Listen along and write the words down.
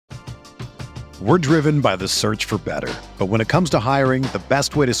We're driven by the search for better. But when it comes to hiring, the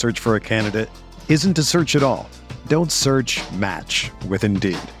best way to search for a candidate isn't to search at all. Don't search, match with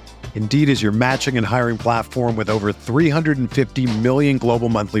Indeed. Indeed is your matching and hiring platform with over 350 million global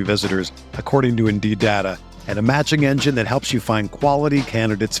monthly visitors, according to Indeed data, and a matching engine that helps you find quality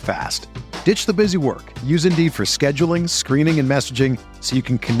candidates fast. Ditch the busy work. Use Indeed for scheduling, screening, and messaging so you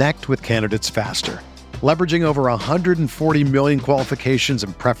can connect with candidates faster. Leveraging over 140 million qualifications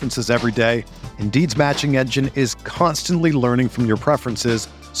and preferences every day, Indeed's matching engine is constantly learning from your preferences,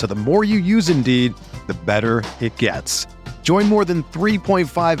 so the more you use Indeed, the better it gets. Join more than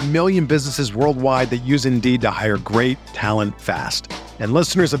 3.5 million businesses worldwide that use Indeed to hire great talent fast. And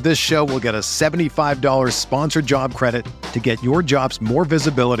listeners of this show will get a $75 sponsored job credit to get your jobs more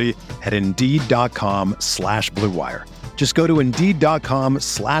visibility at Indeed.com/Blue Wire. Just go to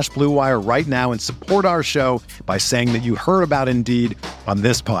Indeed.com/Blue Wire right now and support our show by saying that you heard about Indeed on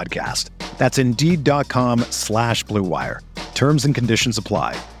this podcast. That's Indeed.com/Blue Wire. Terms and conditions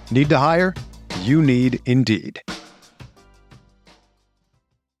apply. Need to hire? You need Indeed.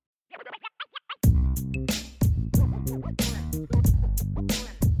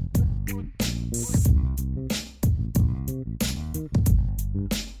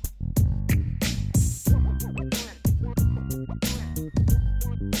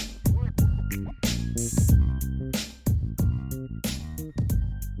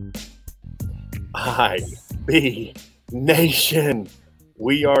 IB Nation,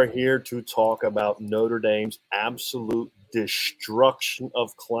 we are here to talk about Notre Dame's absolute destruction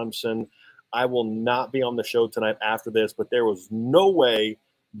of Clemson. I will not be on the show tonight after this, but there was no way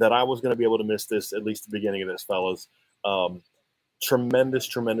that I was going to be able to miss this, at least the beginning of this, fellas.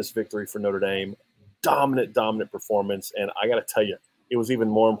 Tremendous victory for Notre Dame. Dominant performance. And I got to tell you, it was even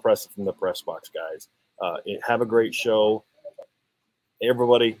more impressive from the press box, guys. Have a great show.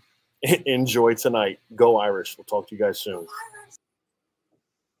 Everybody, enjoy tonight. Go Irish. We'll talk to you guys soon.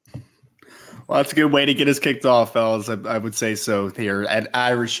 Well, that's a good way to get us kicked off, fellas. I would say so here at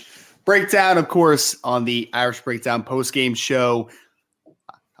Irish Breakdown, of course, on the Irish Breakdown postgame show,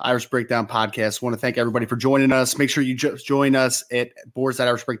 Irish Breakdown podcast. I want to thank everybody for joining us. Make sure you join us at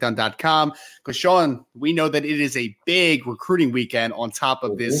boards.irishbreakdown.com because, Sean, we know that it is a big recruiting weekend on top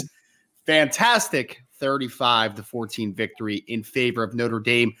of this fantastic 35-14 victory in favor of Notre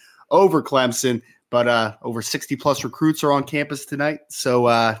Dame over Clemson. But over 60-plus recruits are on campus tonight. So,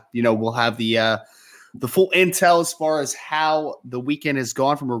 we'll have the full intel as far as how the weekend has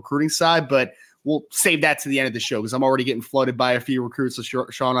gone from a recruiting side. But we'll save that to the end of the show because I'm already getting flooded by a few recruits. So,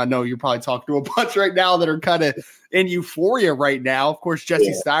 Sean, I know you're probably talking to a bunch right now that are kind of in euphoria right now. Of course,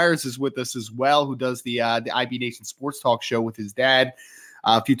 Jesse Stiers is with us as well, who does the IB Nation Sports Talk show with his dad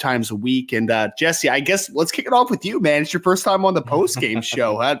a few times a week. And, Jesse, I guess let's kick it off with you, man. It's your first time on the post-game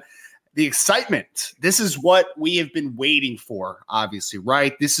show. The excitement. This is what we have been waiting for, obviously,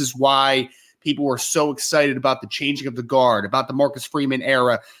 right? This is why people were so excited about the changing of the guard, about the Marcus Freeman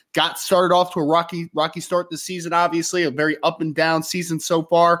era. Got started off to a rocky start this season, obviously, a very up and down season so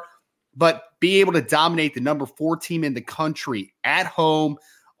far, but be able to dominate the number 4 team in the country at home,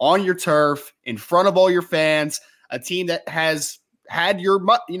 on your turf, in front of all your fans, a team that has had your,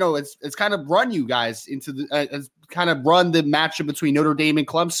 it's kind of run you guys into the, kind of run the matchup between Notre Dame and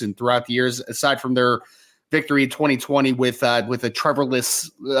Clemson throughout the years, aside from their victory in 2020 with a Trevor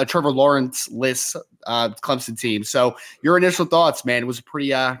Lawrence-less Clemson team. So your initial thoughts, man, it was a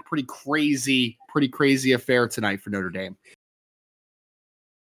pretty crazy affair tonight for Notre Dame.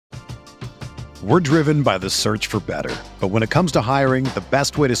 We're driven by the search for better. But when it comes to hiring, the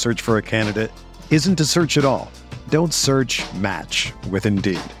best way to search for a candidate isn't to search at all. Don't search, match with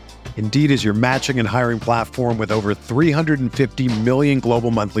Indeed. Indeed is your matching and hiring platform with over 350 million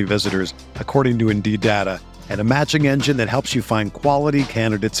global monthly visitors, according to Indeed data, and a matching engine that helps you find quality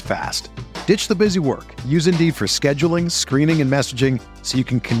candidates fast. Ditch the busy work. Use Indeed for scheduling, screening, and messaging so you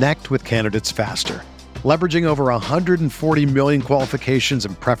can connect with candidates faster. Leveraging over 140 million qualifications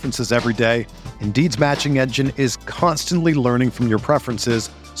and preferences every day, Indeed's matching engine is constantly learning from your preferences,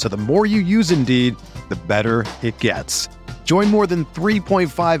 so the more you use Indeed, the better it gets. Join more than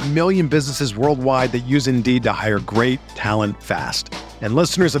 3.5 million businesses worldwide that use Indeed to hire great talent fast. And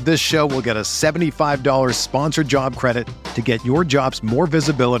listeners of this show will get a $75 sponsored job credit to get your jobs more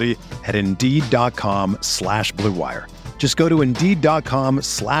visibility at Indeed.com/Blue Wire. Just go to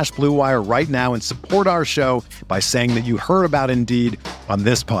Indeed.com/Blue Wire right now and support our show by saying that you heard about Indeed on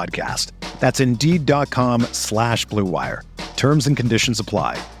this podcast. That's Indeed.com/Blue Wire. Terms and conditions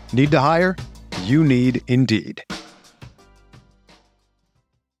apply. Need to hire? You need Indeed.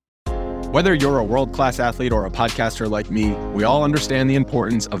 Whether you're a world-class athlete or a podcaster like me, we all understand the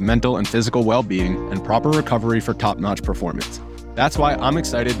importance of mental and physical well-being and proper recovery for top-notch performance. That's why I'm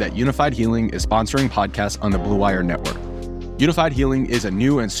excited that Unified Healing is sponsoring podcasts on the Blue Wire Network. Unified Healing is a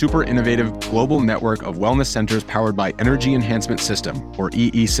new and super innovative global network of wellness centers powered by Energy Enhancement System, or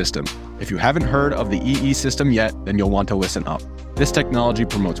EE System. If you haven't heard of the EE System yet, then you'll want to listen up. This technology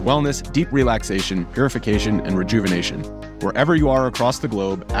promotes wellness, deep relaxation, purification, and rejuvenation. Wherever you are across the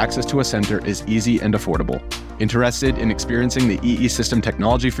globe, access to a center is easy and affordable. Interested in experiencing the EE System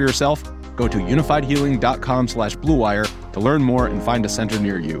technology for yourself? Go to unifiedhealing.com/bluewire to learn more and find a center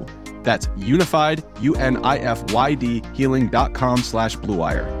near you. That's unified, UNIFYD,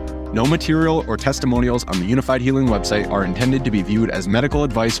 healing.com/bluewire. No material or testimonials on the Unified Healing website are intended to be viewed as medical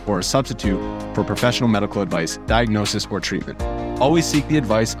advice or a substitute for professional medical advice, diagnosis, or treatment. Always seek the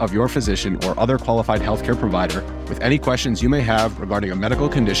advice of your physician or other qualified healthcare provider with any questions you may have regarding a medical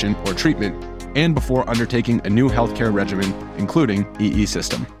condition or treatment and before undertaking a new healthcare regimen, including EE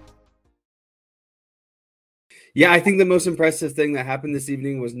System. Yeah, I think the most impressive thing that happened this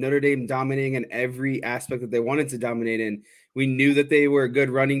evening was Notre Dame dominating in every aspect that they wanted to dominate in. We knew that they were a good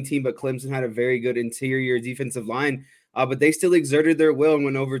running team, but Clemson had a very good interior defensive line. But they still exerted their will and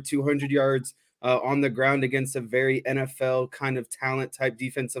went over 200 yards on the ground against a very NFL kind of talent type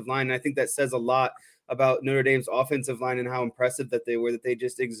defensive line. And I think that says a lot about Notre Dame's offensive line and how impressive that they were, that they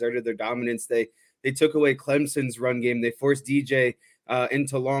just exerted their dominance. They took away Clemson's run game. They forced DJ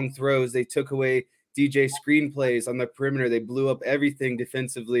into long throws. They took away DJ screenplays on the perimeter. They blew up everything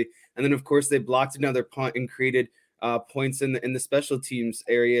defensively. And then, of course, they blocked another punt and created points in the special teams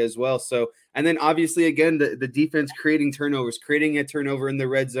area as well. So, and then obviously, again, the defense creating turnovers, creating a turnover in the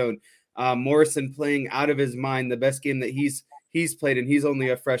red zone. Morrison playing out of his mind, the best game that he's played, and he's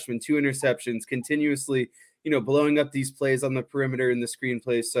only a freshman, 2 interceptions, continuously, blowing up these plays on the perimeter and the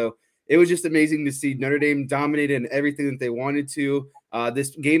screenplays. So it was just amazing to see Notre Dame dominate in everything that they wanted to.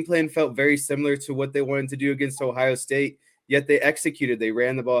 This game plan felt very similar to what they wanted to do against Ohio State, yet they executed. They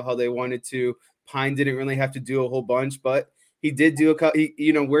ran the ball how they wanted to. Pine didn't really have to do a whole bunch, but he did do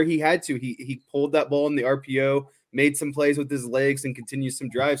where he had to. He pulled that ball in the RPO, made some plays with his legs, and continued some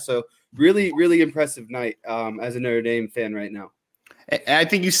drives. So really, really impressive night as a Notre Dame fan right now. I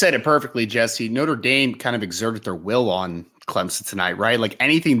think you said it perfectly, Jesse. Notre Dame kind of exerted their will on Clemson tonight, right? Like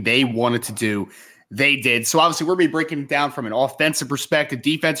anything they wanted to do, they did. So obviously we're going to be breaking it down from an offensive perspective,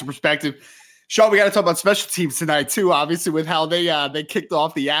 defensive perspective. Sean, we got to talk about special teams tonight too, obviously, with how they kicked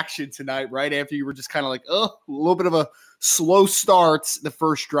off the action tonight, right after you were just kind of like, a little bit of a slow start the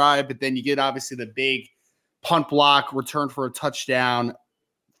first drive, but then you get obviously the big punt block, return for a touchdown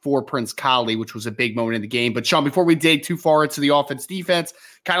for Prince Colley, which was a big moment in the game. But Sean, before we dig too far into the offense defense,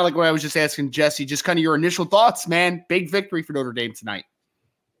 kind of like what I was just asking Jesse, just kind of your initial thoughts, man. Big victory for Notre Dame tonight.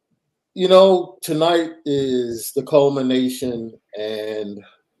 Tonight is the culmination, and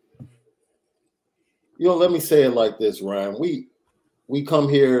let me say it like this, Ryan. We come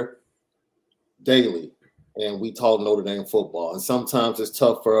here daily and we talk Notre Dame football, and sometimes it's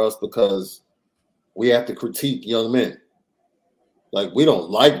tough for us because we have to critique young men. Like, we don't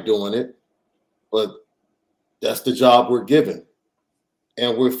like doing it, but that's the job we're given.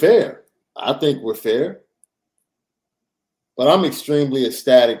 And we're fair. I think we're fair. But I'm extremely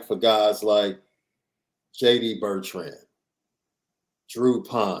ecstatic for guys like J.D. Bertrand, Drew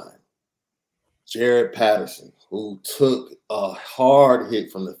Pine, Jared Patterson, who took a hard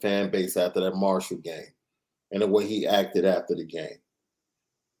hit from the fan base after that Marshall game and the way he acted after the game.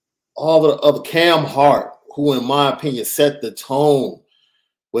 All the other Cam Hart, who, in my opinion, set the tone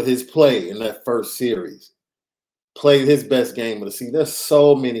with his play in that first series, played his best game of the season. There's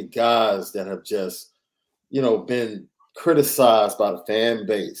so many guys that have just, been criticized by the fan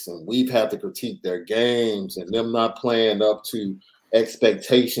base, and we've had to critique their games and them not playing up to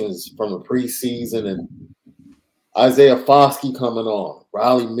expectations from the preseason. And Isaiah Foskey coming on,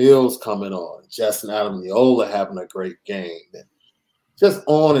 Riley Mills coming on, Justin Adams-Neola having a great game, and just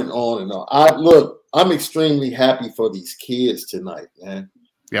on and on and on. I'm extremely happy for these kids tonight, man.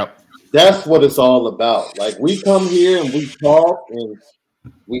 Yep. That's what it's all about. Like, we come here and we talk and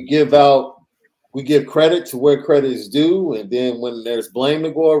we give credit to where credit is due. And then when there's blame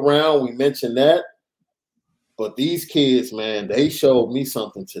to go around, we mention that. But these kids, man, they showed me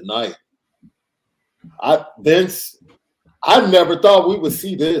something tonight. Vince, I never thought we would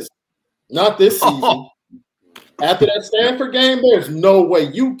see this. Not this season. After that Stanford game, there's no way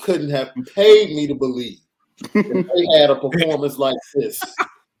you couldn't have paid me to believe that they had a performance like this.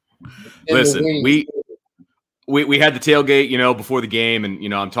 Listen, we had the tailgate, before the game, and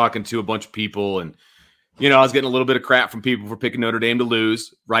I'm talking to a bunch of people, and I was getting a little bit of crap from people for picking Notre Dame to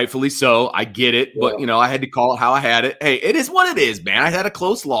lose. Rightfully so. I get it. But, I had to call it how I had it. Hey, it is what it is, man. I had a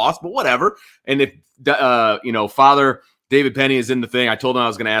close loss, but whatever. And if, Father David Penny is in the thing, I told him I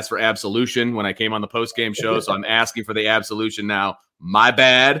was going to ask for absolution when I came on the post-game show. So I'm asking for the absolution now. My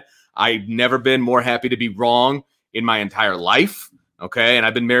bad. I've never been more happy to be wrong in my entire life. Okay. And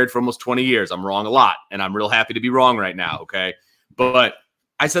I've been married for almost 20 years. I'm wrong a lot. And I'm real happy to be wrong right now. Okay. But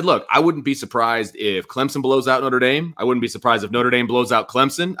I said, look, I wouldn't be surprised if Clemson blows out Notre Dame. I wouldn't be surprised if Notre Dame blows out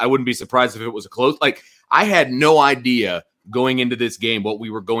Clemson. I wouldn't be surprised if it was a close. Like, I had no idea going into this game what we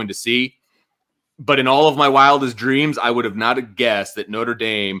were going to see. But in all of my wildest dreams, I would have not guessed that Notre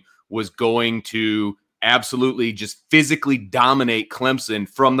Dame was going to absolutely just physically dominate Clemson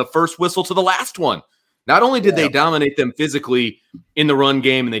from the first whistle to the last one. Not only did they dominate them physically in the run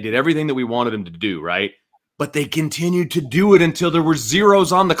game, and they did everything that we wanted them to do, right? But they continued to do it until there were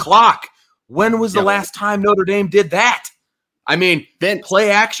zeros on the clock. When was the last time Notre Dame did that? I mean, then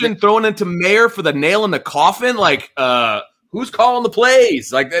play action, throwing into Mayer for the nail in the coffin. Like, who's calling the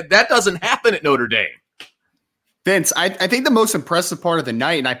plays? Like, that doesn't happen at Notre Dame. Vince, I think the most impressive part of the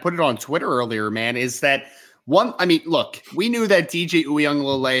night, and I put it on Twitter earlier, man, is that look, we knew that DJ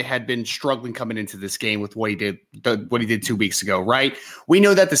Uiagalelei had been struggling coming into this game with what he did 2 weeks ago, right? We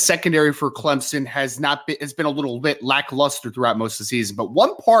know that the secondary for Clemson has been a little bit lackluster throughout most of the season. But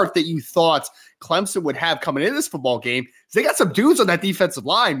one part that you thought Clemson would have coming into this football game is they got some dudes on that defensive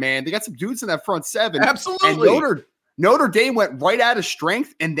line, man. They got some dudes in that front seven. Absolutely. And Notre Dame went right out of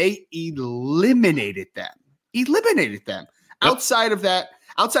strength, and they eliminated them. Yep. Outside of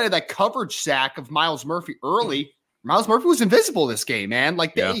that coverage sack of Miles Murphy early, Miles Murphy was invisible this game, man.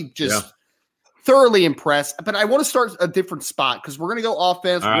 Like, they thoroughly impressed. But I want to start a different spot because we're going to go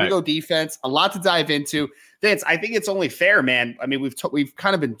offense, we're going to go defense, a lot to dive into. Vince, I think it's only fair, man. I mean, we've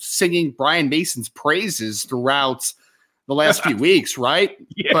kind of been singing Brian Mason's praises throughout the last few weeks, right?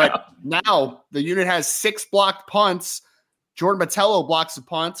 Yeah. But now the unit has 6 blocked punts. Jordan Botelho blocks a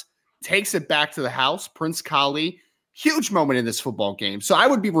punt, takes it back to the house. Prince Kali, huge moment in this football game. So I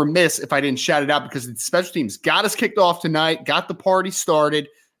would be remiss if I didn't shout it out because the special teams got us kicked off tonight, got the party started.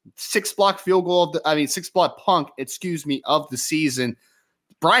 6 block punt, of the season.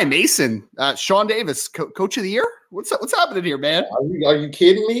 Brian Mason, Sean Davis, coach of the year. What's happening here, man? Are you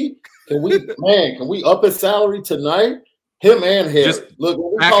kidding me? Can we up his salary tonight? Him and Harry. Just look,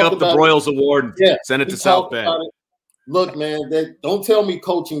 back up the Broyles Award and send it to South Bend. Look, man, don't tell me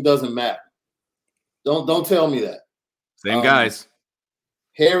coaching doesn't matter. Don't tell me that. Same guys.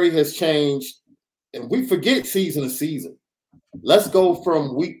 Harry has changed, and we forget season to season. Let's go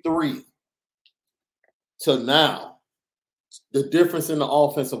from week 3 to now. The difference in the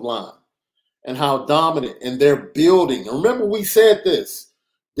offensive line and how dominant, and they're building. And remember, we said this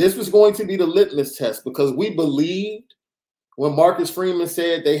was going to be the litmus test because we believed when Marcus Freeman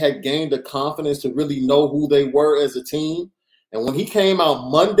said they had gained the confidence to really know who they were as a team. And when he came out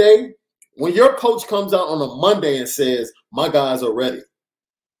Monday, when your coach comes out on a Monday and says, my guys are ready.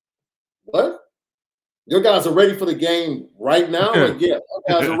 What? Your guys are ready for the game right now? Like, yeah,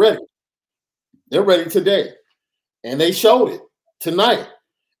 my guys are ready. They're ready today. And they showed it tonight.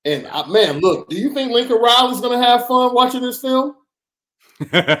 And, man, look, do you think Lincoln Riley's going to have fun watching this film?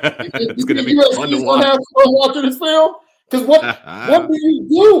 It's going to be fun to watch. Have fun watching this film? Because what do you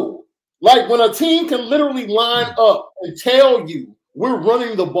do? Like, when a team can literally line up and tell you we're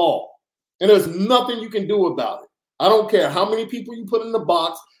running the ball, and there's nothing you can do about it. I don't care how many people you put in the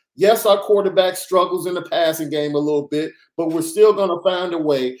box. Yes, our quarterback struggles in the passing game a little bit, but we're still going to find a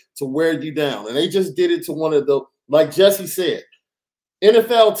way to wear you down. And they just did it to one of the, like Jesse said,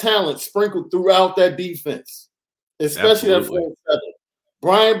 NFL talent sprinkled throughout that defense, especially that front seven.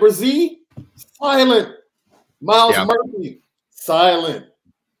 Brian Brzee, silent. Miles Murphy, silent.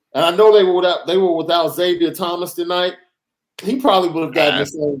 And I know they were without Xavier Thomas tonight. He probably would have gotten the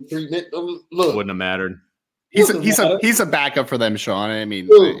same treatment. Look, wouldn't have mattered. He's a backup for them, Sean. I mean,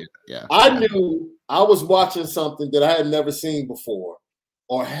 dude, I knew I was watching something that I had never seen before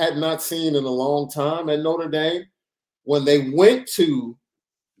or had not seen in a long time at Notre Dame when they went to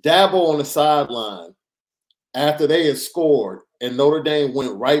Dabo on the sideline after they had scored and Notre Dame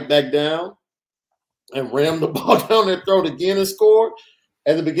went right back down and rammed the ball down their throat again and scored.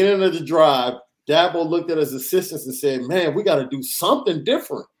 At the beginning of the drive, Dabo looked at his assistants and said, man, we got to do something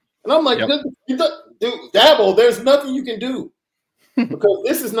different. And I'm like, dude, Dabo, there's nothing you can do because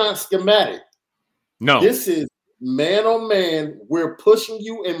this is not schematic. No. This is man on man. We're pushing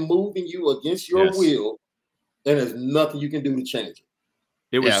you and moving you against your will, and there's nothing you can do to change it.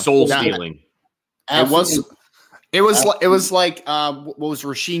 It was soul stealing. It was. It was like what was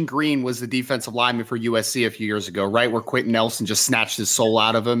Rasheem Green was the defensive lineman for USC a few years ago, right? Where Quentin Nelson just snatched his soul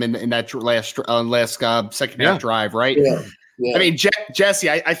out of him in that last second half drive, right? Yeah. Yeah. I mean, Jesse,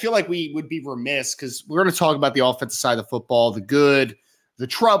 I feel like we would be remiss because we're going to talk about the offensive side of the football, the good, the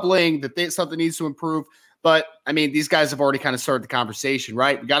troubling, something needs to improve. But I mean, these guys have already kind of started the conversation,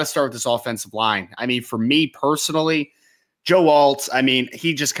 right? We got to start with this offensive line. I mean, for me personally, Joe Alt, I mean,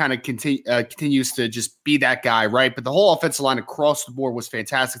 he just kind of continues to just be that guy, right? But the whole offensive line across the board was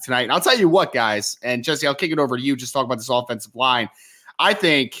fantastic tonight. And I'll tell you what, guys, and Jesse, I'll kick it over to you. Just talk about this offensive line. I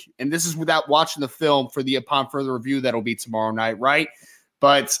think, and this is without watching the film for the upon further review that'll be tomorrow night, right?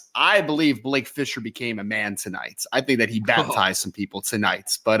 But I believe Blake Fisher became a man tonight. I think that he baptized some people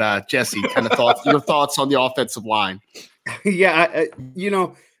tonight. But Jesse, kind of your thoughts on the offensive line? Yeah,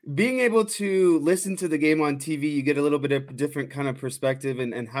 being able to listen to the game on TV, you get a little bit of different kind of perspective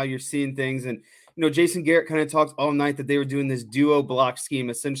and how you're seeing things. And, Jason Garrett kind of talked all night that they were doing this duo block scheme,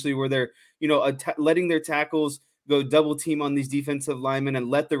 essentially where they're, letting their tackles go double team on these defensive linemen and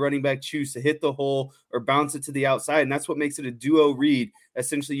let the running back choose to hit the hole or bounce it to the outside. And that's what makes it a duo read.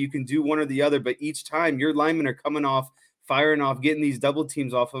 Essentially, you can do one or the other, but each time your linemen are coming off, firing off, getting these double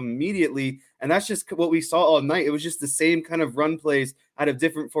teams off them immediately. And that's just what we saw all night. It was just the same kind of run plays out of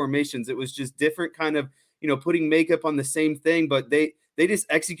different formations. It was just different kind of, putting makeup on the same thing, but they just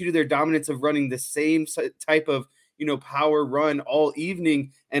executed their dominance of running the same type of, power run all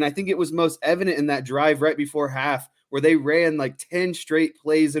evening. And I think it was most evident in that drive right before half where they ran like 10 straight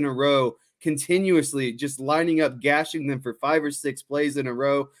plays in a row, continuously just lining up, gashing them for 5 or 6 plays in a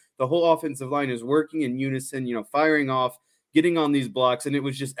row. The whole offensive line is working in unison, firing off, getting on these blocks. And it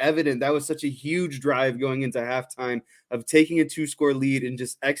was just evident that was such a huge drive going into halftime of taking a 2-score lead and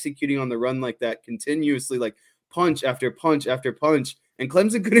just executing on the run like that continuously, like punch after punch after punch. And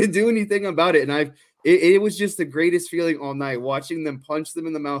Clemson couldn't do anything about it. And it was just the greatest feeling all night watching them punch them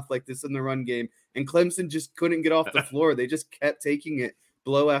in the mouth like this in the run game. And Clemson just couldn't get off the floor. They just kept taking it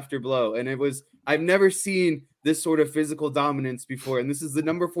blow after blow. And I've never seen this sort of physical dominance before. And this is the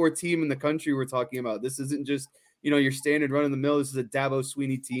number 4 team in the country we're talking about. This isn't just, your standard run in the mill. This is a Dabo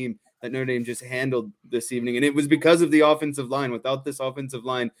Swinney team that Notre Dame just handled this evening. And it was because of the offensive line. Without this offensive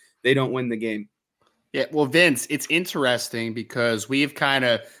line, they don't win the game. Yeah, well, Vince, it's interesting because we've kind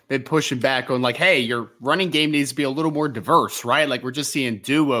of been pushing back on like, hey, your running game needs to be a little more diverse, right? Like we're just seeing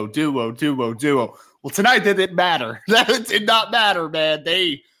duo. Well, tonight that didn't matter. That did not matter, man.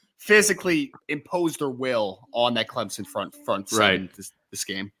 They physically imposed their will on that Clemson front seven this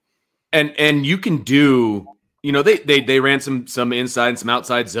game. And you can do, they ran some inside and some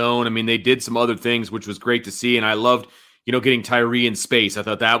outside zone. I mean, they did some other things, which was great to see. And I loved, getting Tyree in space. I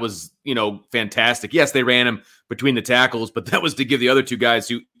thought that was, fantastic. Yes, they ran him between the tackles, but that was to give the other 2 guys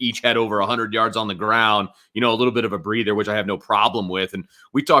who each had over 100 yards on the ground, a little bit of a breather, which I have no problem with. And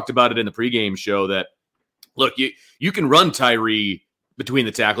we talked about it in the pregame show that, look, you can run Tyree between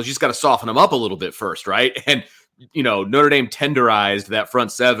the tackles. You just got to soften them up a little bit first, right? And, Notre Dame tenderized that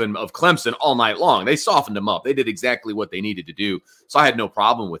front 7 of Clemson all night long. They softened them up. They did exactly what they needed to do. So I had no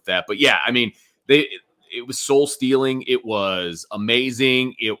problem with that. But yeah, I mean, it was soul stealing. It was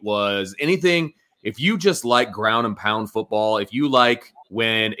amazing. It was anything. If you just like ground and pound football, if you like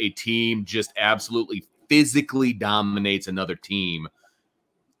when a team just absolutely physically dominates another team,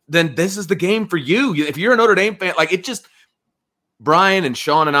 then this is the game for you. If you're a Notre Dame fan, like it just, Brian and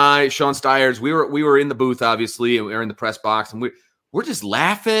Sean Stiers, we were in the booth, obviously, and we were in the press box, and we're just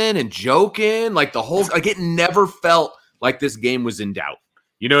laughing and joking. Like it never felt like this game was in doubt.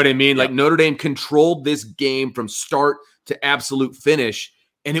 You know what I mean? Yep. Like Notre Dame controlled this game from start to absolute finish.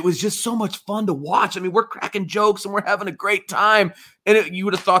 And it was just so much fun to watch. I mean, we're cracking jokes and we're having a great time. And you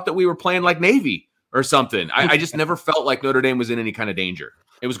would have thought that we were playing like Navy or something. I just never felt like Notre Dame was in any kind of danger.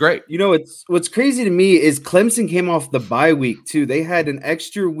 It was great. What's crazy to me is Clemson came off the bye week too. They had an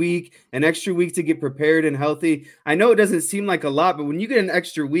extra week to get prepared and healthy. I know it doesn't seem like a lot, but when you get an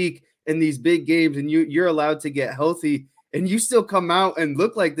extra week in these big games and you're allowed to get healthy and you still come out and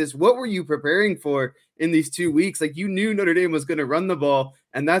look like this, what were you preparing for in these 2 weeks? Like you knew Notre Dame was going to run the ball,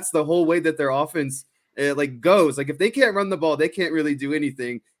 and that's the whole way that their offense goes. Like if they can't run the ball, they can't really do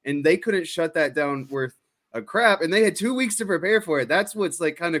anything, and they couldn't shut that down worth a crap. And they had 2 weeks to prepare for it. That's what's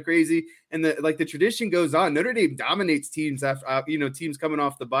like kind of crazy. And the tradition goes on. Notre Dame dominates teams after teams coming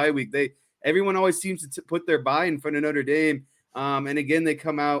off the bye week. Everyone always seems to put their bye in front of Notre Dame. And again, they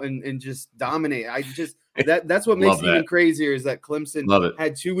come out and just dominate. That's what makes it even crazier is that Clemson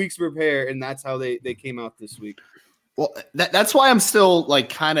had 2 weeks to prepare, and that's how they came out this week. Well, that's why I'm still like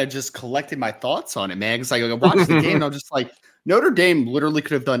kind of just collecting my thoughts on it, man. Because like I watched the game, and I'm just like, Notre Dame literally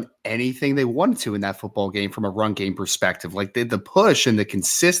could have done anything they wanted to in that football game from a run game perspective. Like the push and the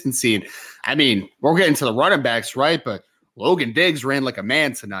consistency. And I mean, we're getting to the running backs, right? But Logan Diggs ran like a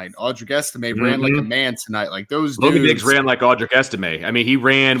man tonight. Audric Estime ran like a man tonight. Like those Logan dudes, Diggs ran like Audric Estime. I mean, he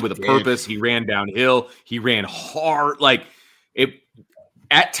ran with a purpose. He ran downhill. He ran hard. Like it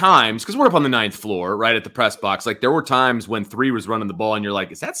at times, because we're up on the 9th floor, right at the press box. Like there were times when 3 was running the ball, and you're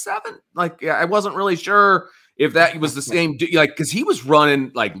like, "Is that 7?" Like I wasn't really sure if that was the same. Like because he was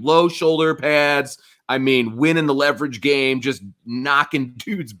running like low shoulder pads. I mean, winning the leverage game, just knocking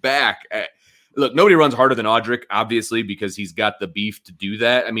dudes back. Look, nobody runs harder than Audric, obviously, because he's got the beef to do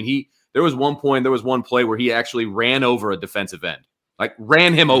that. I mean, there was one play where he actually ran over a defensive end, like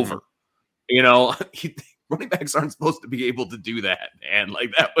ran him over. You know, running backs aren't supposed to be able to do that, man.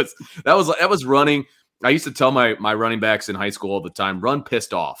 Like that was running. I used to tell my running backs in high school all the time, run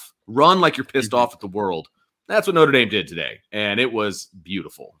pissed off, run like you're pissed off at the world. That's what Notre Dame did today, and it was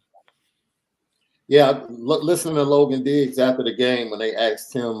beautiful. Yeah, listening to Logan Diggs after the game when they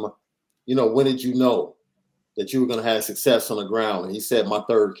asked him, you know, when did you know that you were going to have success on the ground? And he said, my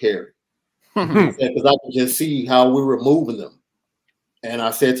 3rd carry. Because I could just see how we were moving them. And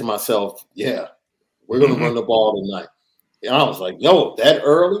I said to myself, yeah, we're going to run the ball tonight. And I was like, yo, that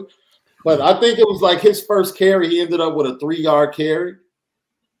early? But I think it was like his first carry. He ended up with a 3-yard carry.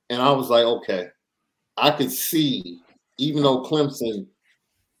 And I was like, okay, I could see, even though Clemson,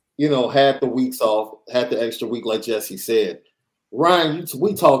 you know, had the weeks off, had the extra week, like Jesse said. Ryan,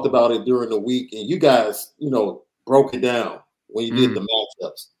 we talked about it during the week, and you guys, you know, broke it down when you did the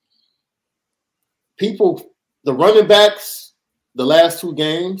matchups. The running backs, the last 2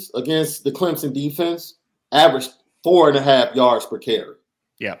 games against the Clemson defense, averaged 4.5 yards per carry.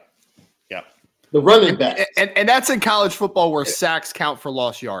 Yeah. The running backs. And that's in college football where sacks count for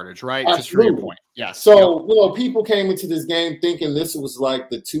lost yardage, right? Absolutely. Just for your point. Yeah. So, you know, people came into this game thinking this was like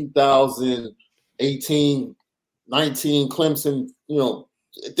the 2018 19 Clemson, you know,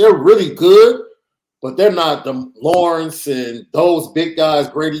 they're really good, but they're not the Lawrence and those big guys,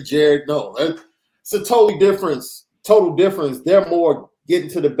 Grady Jarrett. No, it's a total difference. They're more getting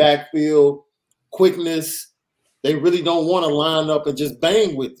to the backfield, quickness. They really don't want to line up and just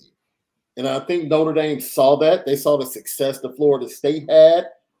bang with you. And I think Notre Dame saw that. They saw the success that Florida State had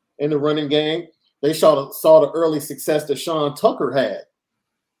in the running game. They saw the early success that Sean Tucker had.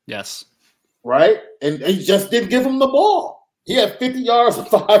 Yes. Right? And they just didn't give him the ball. He had 50 yards and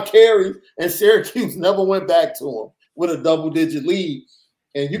 5 carries, and Syracuse never went back to him with a double-digit lead.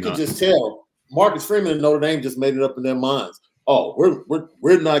 And you could just tell Marcus Freeman and Notre Dame just made it up in their minds. Oh,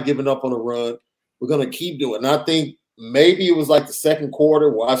 we're not giving up on the run. We're going to keep doing it. And I think maybe it was like the second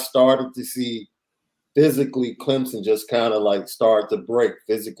quarter where I started to see physically Clemson just kind of like start to break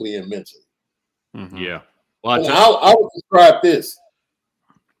physically and mentally. Mm-hmm. Yeah. Well, I would describe this.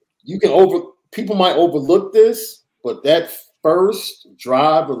 People might overlook this, but that first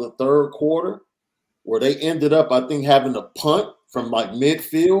drive of the 3rd quarter where they ended up, I think, having a punt from like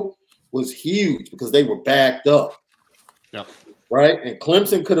midfield was huge because they were backed up. Yep. Right? And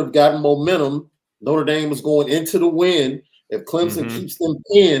Clemson could have gotten momentum. Notre Dame was going into the win. If Clemson keeps them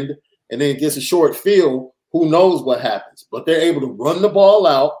pinned and then gets a short field, who knows what happens. But they're able to run the ball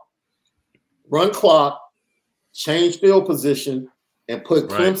out, run clock, change field position, and put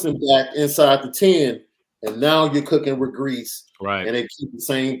Clemson back inside the 10. And now you're cooking with grease. Right. And they keep the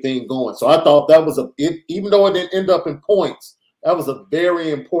same thing going. So I thought that was even though it didn't end up in points, that was a very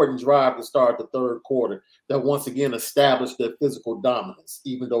important drive to start the 3rd quarter that once again established their physical dominance,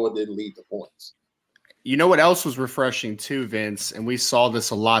 even though it didn't lead to points. You know what else was refreshing too, Vince? And we saw this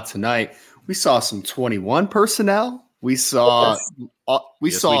a lot tonight. We saw some 21 personnel. We saw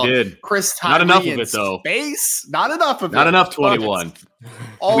we did. Chris Tyree. Not enough of it though. Space. Not enough of it. Not enough 21.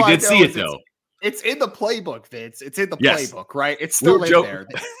 We did see it though. It's in the playbook, Vince. It's in the playbook, right? It's still there.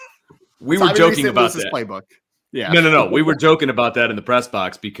 We were joking about that. Playbook. Yeah. No. We were joking about that in the press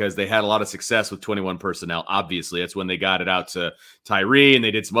box because they had a lot of success with 21 personnel. Obviously, that's when they got it out to Tyree and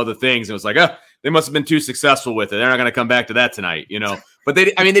they did some other things. And it was like, they must have been too successful with it. They're not going to come back to that tonight, you know. But they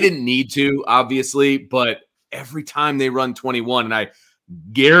didn't need to, obviously. But every time they run 21, and I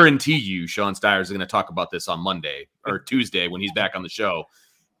guarantee you, Sean Stiers is going to talk about this on Monday or Tuesday when he's back on the show.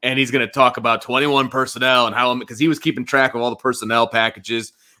 And he's going to talk about 21 personnel and how, because he was keeping track of all the personnel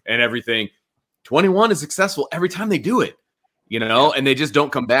packages and everything. 21 is successful every time they do it, you know, and they just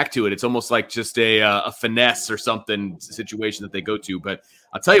don't come back to it. It's almost like just a finesse or something situation that they go to. But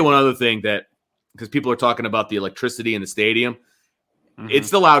I'll tell you one other thing that, because people are talking about the electricity in the stadium. It's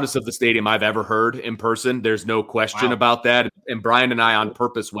the loudest of the stadium I've ever heard in person. There's no question about that. And Brian and I on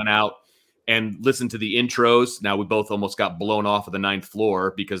purpose went out and listen to the intros. Now we both almost got blown off of the 9th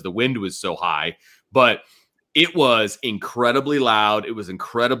floor because the wind was so high, but it was incredibly loud. It was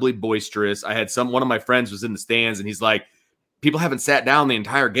incredibly boisterous. I had one of my friends was in the stands and he's like, people haven't sat down the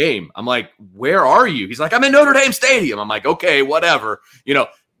entire game. I'm like, where are you? He's like, I'm in Notre Dame Stadium. I'm like, okay, whatever.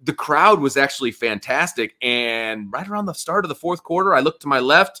 The crowd was actually fantastic. And right around the start of the 4th quarter, I looked to my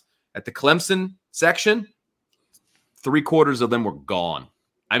left at the Clemson section. 3/4 of them were gone.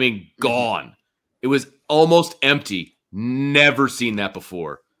 I mean, gone. It was almost empty. Never seen that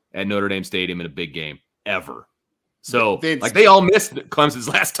before at Notre Dame Stadium in a big game, ever. So, Vince, they all missed Clemson's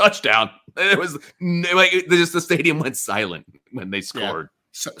last touchdown. It was just the stadium went silent when they scored.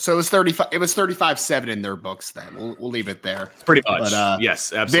 Yeah. So it was 35. It was 35-7 in their books. Then we'll leave it there. Pretty much. But,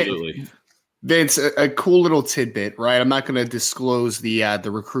 yes, absolutely. Vince, a cool little tidbit, right? I'm not going to disclose the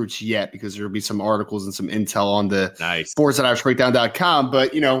recruits yet because there'll be some articles and some intel on the sports@irishbreakdown.com.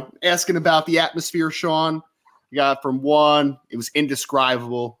 But asking about the atmosphere, Sean, you got from one, it was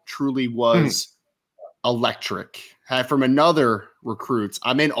indescribable. Truly was electric. Had from another recruits,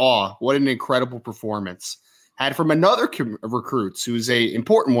 I'm in awe. What an incredible performance. Had from another recruits, who's a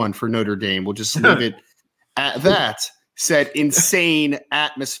important one for Notre Dame. We'll just leave it at that. Said insane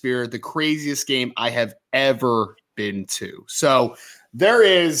atmosphere, the craziest game I have ever been to. So there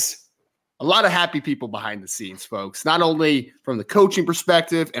is a lot of happy people behind the scenes, folks, not only from the coaching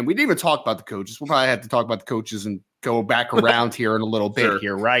perspective, and we didn't even talk about the coaches. We'll probably have to talk about the coaches and go back around here in a little bit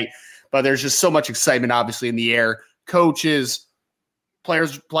here, right? But there's just so much excitement, obviously, in the air. Coaches,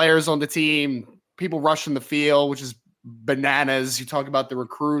 players on the team, people rushing the field, which is bananas. You talk about the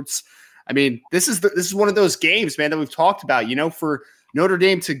recruits. I mean, this is one of those games, man, that we've talked about. For Notre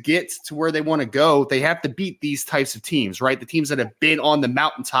Dame to get to where they want to go, they have to beat these types of teams, right? The teams that have been on the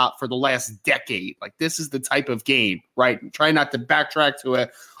mountaintop for the last decade. Like, this is the type of game, right? Try not to backtrack to a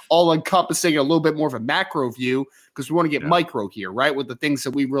all-encompassing, a little bit more of a macro view, because we want to get micro here, right, with the things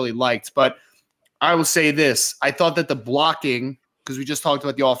that we really liked. But I will say this. I thought that the blocking, because we just talked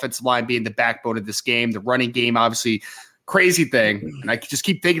about the offensive line being the backbone of this game, the running game, obviously – crazy thing, and I just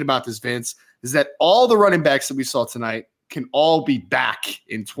keep thinking about this, Vince, is that all the running backs that we saw tonight can all be back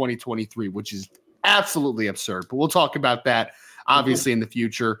in 2023, which is absolutely absurd. But we'll talk about that, obviously, in the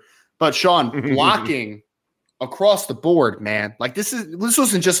future. But, Sean, blocking across the board, man, like this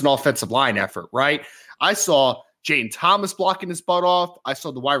wasn't just an offensive line effort, right? I saw Jayden Thomas blocking his butt off. I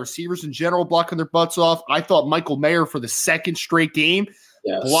saw the wide receivers in general blocking their butts off. I thought Michael Mayer, for the second straight game,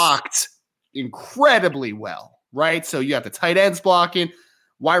 blocked incredibly well. Right? So you have the tight ends blocking,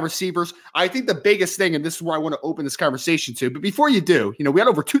 wide receivers. I think the biggest thing, and this is where I want to open this conversation to, but before you do, we had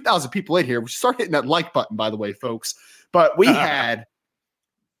over 2,000 people in here. We should start hitting that like button, by the way, folks. But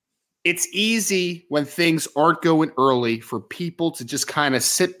it's easy when things aren't going early for people to just kind of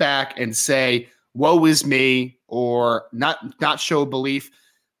sit back and say, woe is me, or not show belief.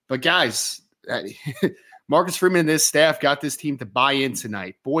 But guys, Marcus Freeman and his staff got this team to buy in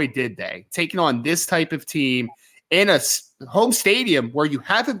tonight. Boy, did they. Taking on this type of team in a home stadium where you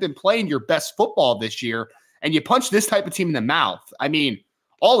haven't been playing your best football this year, and you punch this type of team in the mouth. I mean,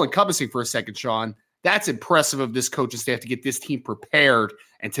 all encompassing for a second, Sean. That's impressive of this coaching staff to get this team prepared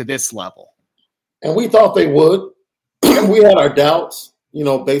and to this level. And we thought they would. We had our doubts,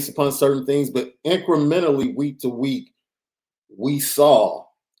 based upon certain things, but incrementally, week to week, we saw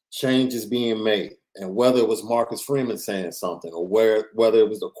changes being made. And whether it was Marcus Freeman saying something or whether it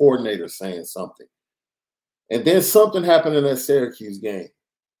was the coordinator saying something. And then something happened in that Syracuse game.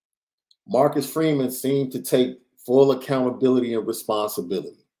 Marcus Freeman seemed to take full accountability and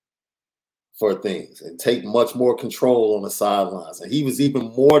responsibility for things and take much more control on the sidelines. And he was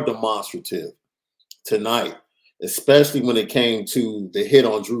even more demonstrative tonight, especially when it came to the hit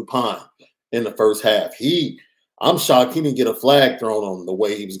on Drew Pine in the first half. I'm shocked he didn't get a flag thrown on the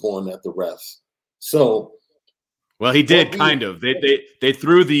way he was going at the refs. So, well, he did kind of. They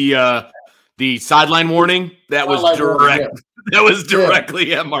threw the sideline warning. That was direct. That was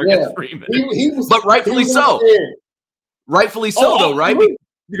directly at Marcus Freeman. But rightfully so. Rightfully so, though, right?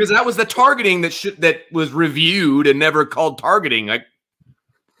 Because that was the targeting that was reviewed and never called targeting. Like,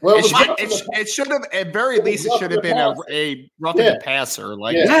 well, it should have, at very least, it should have been a roughing the passer.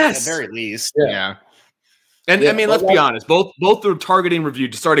 Like, at the very least, yeah. And I mean, let's be honest. Both the targeting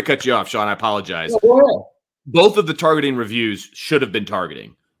review. Sorry to cut you off, Sean. I apologize. Both of the targeting reviews should have been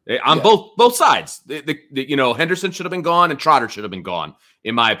targeting on both sides. Henderson should have been gone and Trotter should have been gone,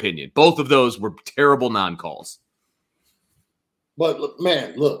 in my opinion. Both of those were terrible non-calls. But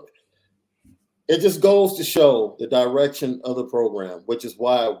look, it just goes to show the direction of the program, which is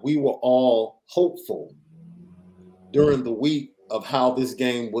why we were all hopeful during the week of how this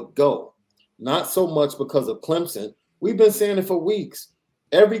game would go. not so much because of Clemson. We've been saying it for weeks.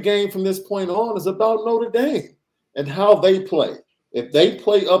 Every game from this point on is about Notre Dame and how they play. If they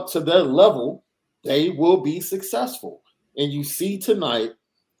play up to their level, they will be successful. And you see tonight,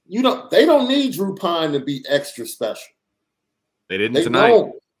 they don't need Drew Pine to be extra special. They didn't tonight.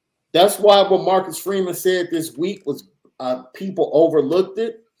 Don't. That's why what Marcus Freeman said this week was people overlooked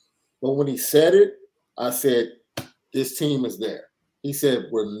it. But when he said it, I said, this team is there. He said,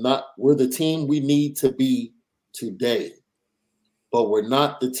 we're the team we need to be today, but we're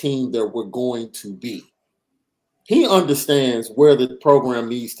not the team that we're going to be. He understands where the program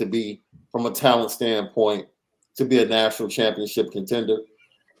needs to be from a talent standpoint to be a national championship contender,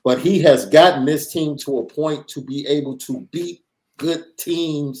 but he has gotten this team to a point to be able to beat good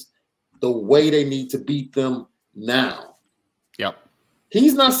teams the way they need to beat them now. Yep.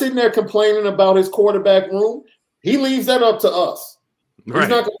 He's not sitting there complaining about his quarterback room. He leaves that up to us. Right. He's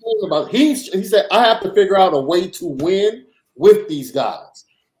not complaining about it. He said, I have to figure out a way to win with these guys,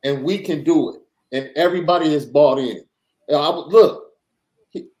 and we can do it. And everybody is bought in. Look,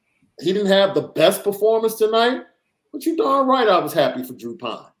 he didn't have the best performance tonight, but you darn right I was happy for Drew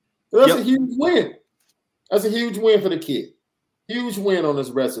Pine. That's a huge win. That's a huge win for the kid. Huge win on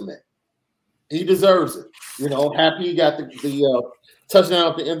his resume. He deserves it. Happy he got the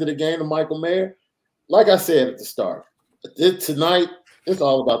touchdown at the end of the game to Michael Mayer. Like I said at the start, tonight it's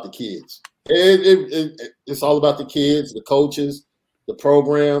all about the kids. It's all about the kids, the coaches, the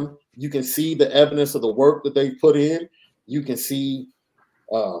program. You can see the evidence of the work that they put in. You can see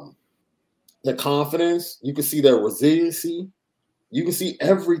their confidence. You can see their resiliency. You can see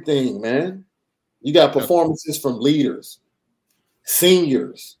everything, man. You got performances from leaders,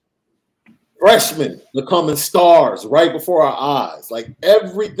 seniors, freshmen becoming stars right before our eyes. Like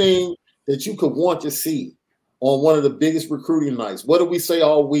everything that you could want to see on one of the biggest recruiting nights. What do we say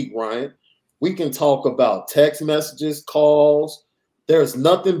all week, Ryan? We can talk about text messages, calls. There's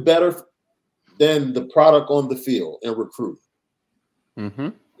nothing better than the product on the field in recruiting. Mm-hmm.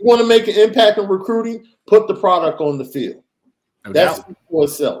 You want to make an impact in recruiting? Put the product on the field. No That's doubt. for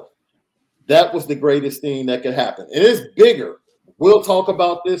itself. That was the greatest thing that could happen. And it's bigger. We'll talk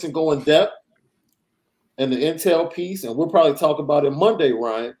about this and go in depth and the intel piece, and we'll probably talk about it Monday,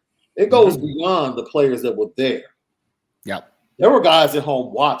 Ryan. It goes beyond the players that were there. Yep. There were guys at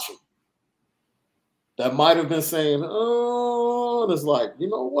home watching that might have been saying, oh, it's like, you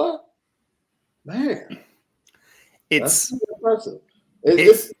know what? Man. It's impressive.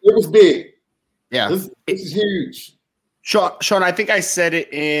 It was big. Yeah. This is huge. Sean, I think I said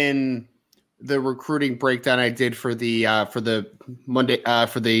it in the recruiting breakdown I did for the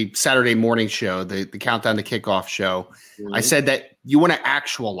Saturday morning show, the countdown to kickoff show. Mm-hmm. I said that you want to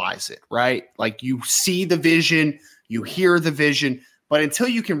actualize it, right? Like you see the vision, you hear the vision, but until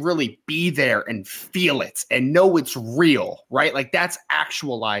you can really be there and feel it and know it's real, right? Like that's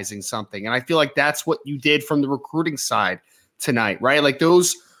actualizing something. And I feel like that's what you did from the recruiting side tonight, right? Like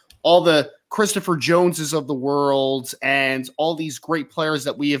all the Christopher Joneses of the world and all these great players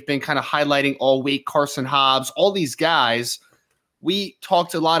that we have been kind of highlighting all week, Carson Hobbs, all these guys. We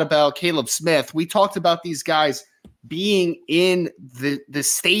talked a lot about Caleb Smith. We talked about these guys being in the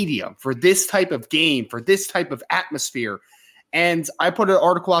stadium for this type of game, for this type of atmosphere. And I put an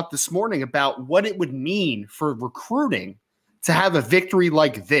article out this morning about what it would mean for recruiting to have a victory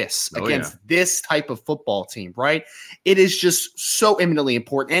like this against this type of football team, right? It is just so eminently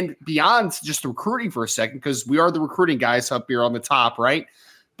important. And beyond just the recruiting for a second, because we are the recruiting guys up here on the top, right?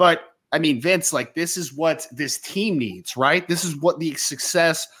 But I mean, Vince, like this is what this team needs, right? This is what the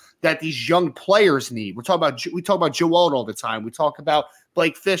success that these young players need. We talk about Joe Alt all the time. We talk about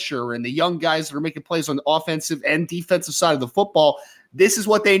Blake Fisher and the young guys that are making plays on the offensive and defensive side of the football. This is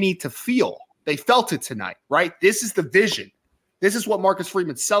what they need to feel. They felt it tonight, right? This is the vision. This is what Marcus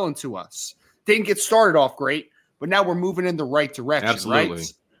Freeman's selling to us. Didn't get started off great, but now we're moving in the right direction, Absolutely.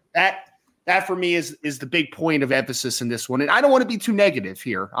 Right? That for me is the big point of emphasis in this one. And I don't want to be too negative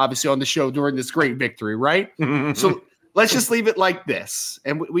here, obviously, on the show during this great victory, right? So let's just leave it like this.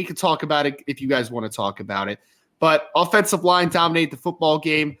 And we can talk about it if you guys want to talk about it. But offensive line dominate the football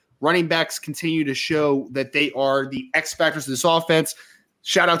game. Running backs continue to show that they are the X factors of this offense.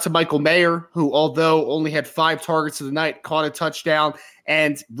 Shout out to Michael Mayer, who, although only had 5 targets of the night, caught a touchdown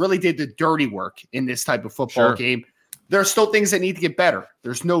and really did the dirty work in this type of football game. There are still things that need to get better.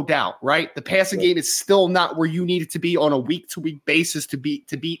 There's no doubt, right? The passing game is still not where you need it to be on a week-to-week basis to beat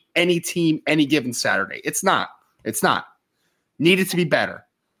any team any given Saturday. It's not. Needed to be better.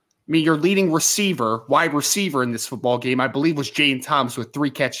 I mean, your leading wide receiver in this football game, I believe, was Jane Thomas with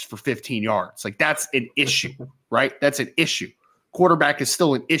 3 catches for 15 yards. Like, that's an issue, right? That's an issue. quarterback is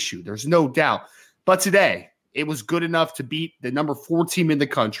still an issue. There's no doubt. But today, it was good enough to beat the number 4 team in the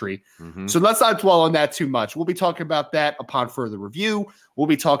country. Mm-hmm. So let's not dwell on that too much. We'll be talking about that upon further review. We'll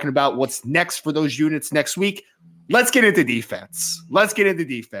be talking about what's next for those units next week. Let's get into defense.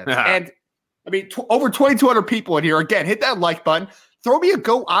 And I mean, over 2,200 people in here. Again, hit that like button. Throw me a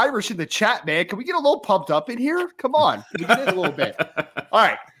Go Irish in the chat, man. Can we get a little pumped up in here? Come on. We get it a little bit. All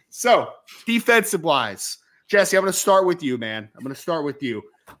right. So defensive-wise, Jesse, I'm going to start with you, man.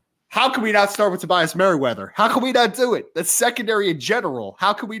 How can we not start with Tobias Merriweather? How can we not do it? The secondary in general.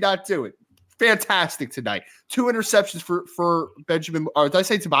 How can we not do it? Fantastic tonight. 2 interceptions for Benjamin. Or did I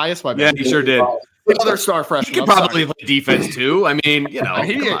say Tobias? My yeah, bad. he sure did. Other star freshman. He could probably play defense too. I mean,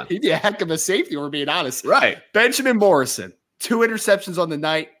 he'd be a heck of a safety, we're being honest. Right. Benjamin Morrison, 2 interceptions on the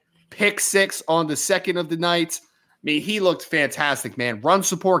night, pick 6 on the second of the night. I mean, he looked fantastic, man. Run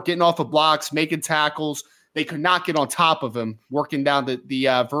support, getting off of blocks, making tackles. They could not get on top of him, working down the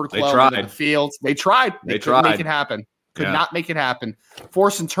vertical element of the field. They tried. They couldn't make it happen. Could not make it happen.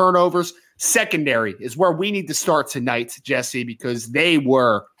 Forcing turnovers. Secondary is where we need to start tonight, Jesse, because they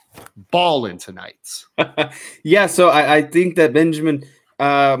were balling tonight. Yeah, so I think that Benjamin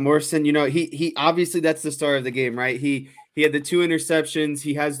Morrison, he obviously that's the star of the game, right? He had the 2 interceptions.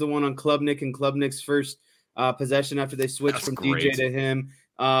 He has the one on Klubnik and Klubnik's first possession after they switched from DJ to him.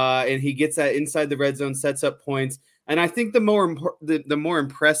 And he gets that inside the red zone, sets up points. And I think the more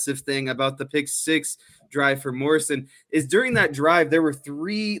impressive thing about the pick 6 drive for Morrison is during that drive, there were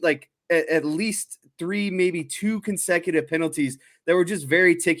 3, at least 3, maybe 2 consecutive penalties that were just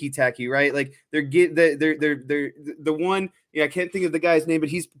very ticky-tacky, right? Like they're the one, I can't think of the guy's name, but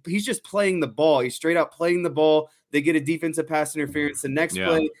he's just playing the ball. He's straight out playing the ball. They get a defensive pass interference. The next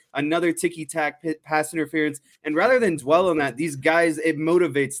play, another ticky-tack pass interference. And rather than dwell on that, these guys, it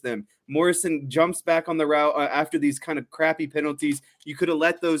motivates them. Morrison jumps back on the route after these kind of crappy penalties. You could have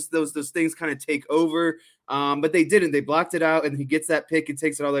let those things kind of take over, but they didn't. They blocked it out, and he gets that pick and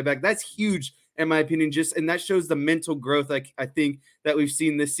takes it all the way back. That's huge, in my opinion, and that shows the mental growth I think that we've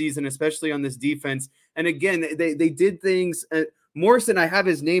seen this season, especially on this defense. And again, they did things. Morrison, I have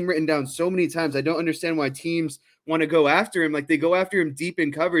his name written down so many times. I don't understand why teams want to go after him. Like they go after him deep in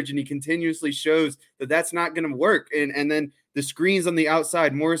coverage, and he continuously shows that that's not going to work. And then the screens on the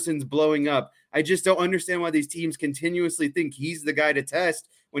outside, Morrison's blowing up. I just don't understand why these teams continuously think he's the guy to test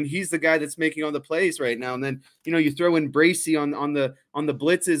when he's the guy that's making all the plays right now. And then, you throw in Bracey on the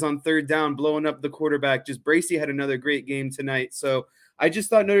blitzes on 3rd down, blowing up the quarterback. Just Bracey had another great game tonight. So I just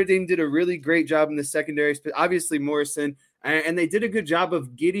thought Notre Dame did a really great job in the secondary, obviously Morrison, and they did a good job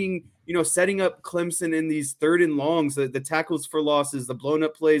of getting, setting up Clemson in these 3rd and longs, the tackles for losses, the blown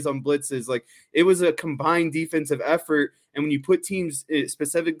up plays on blitzes. Like it was a combined defensive effort. And when you put teams,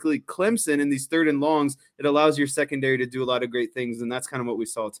 specifically Clemson, in these 3rd and longs, it allows your secondary to do a lot of great things. And that's kind of what we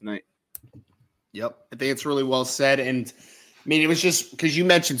saw tonight. Yep. I think it's really well said. And I mean, it was just because you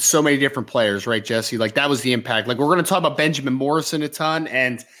mentioned so many different players, right, Jesse? Like that was the impact. Like we're going to talk about Benjamin Morrison a ton,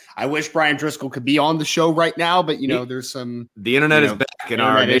 and I wish Brian Driscoll could be on the show right now, but there's some. The internet is back in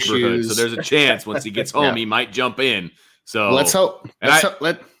our neighborhood, issues. So there's a chance once he gets home, he might jump in. So let's hope. Let's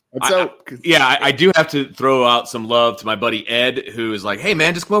hope. I do have to throw out some love to my buddy Ed, who is like, "Hey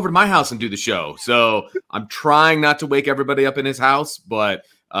man, just come over to my house and do the show." So I'm trying not to wake everybody up in his house, but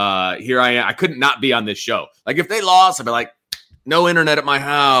here I am. I couldn't not be on this show. Like if they lost, I'd be like, no internet at my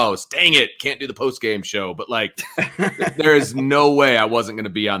house. Dang it. Can't do the post-game show. But, there is no way I wasn't going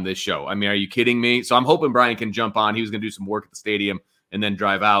to be on this show. I mean, are you kidding me? So I'm hoping Brian can jump on. He was going to do some work at the stadium and then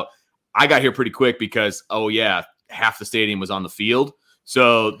drive out. I got here pretty quick because, half the stadium was on the field.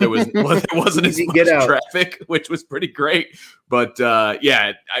 So there wasn't as much traffic, which was pretty great. But,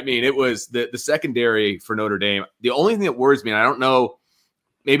 I mean, it was the secondary for Notre Dame. The only thing that worries me, and I don't know,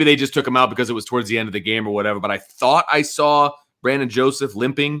 maybe they just took him out because it was towards the end of the game or whatever, but I thought I saw Brandon Joseph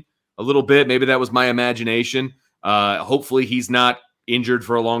limping a little bit. Maybe that was my imagination. Hopefully he's not injured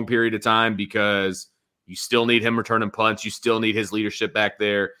for a long period of time because you still need him returning punts. You still need his leadership back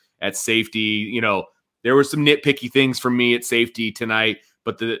there at safety. There were some nitpicky things for me at safety tonight,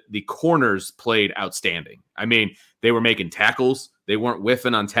 but the corners played outstanding. I mean, they were making tackles. They weren't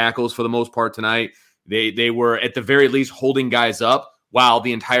whiffing on tackles for the most part tonight. They were at the very least holding guys up while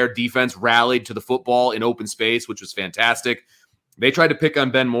the entire defense rallied to the football in open space, which was fantastic. They tried to pick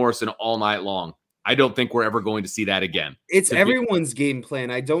on Ben Morrison all night long. I don't think we're ever going to see that again. It's everyone's game plan.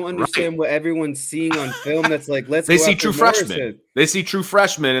 I don't understand what everyone's seeing on film that's like, let's They go see after true Morrison. freshmen. They see true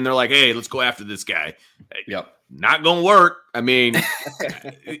freshmen, and they're like, hey, let's go after this guy. Yep. Not going to work. I mean,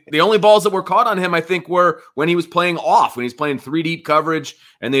 the only balls that were caught on him, I think, were when he was playing off, when he's playing 3 deep coverage,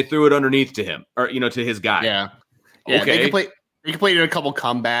 and they threw it underneath to him, or, to his guy. Yeah. Okay. He completed a couple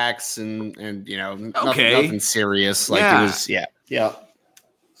comebacks and nothing serious. Like it was, yeah.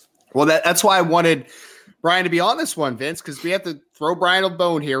 Well, that's why I wanted Brian to be on this one, Vince, because we have to throw Brian a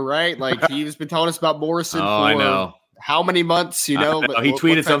bone here, right? Like he's been telling us about Morrison for I know. How many months, But he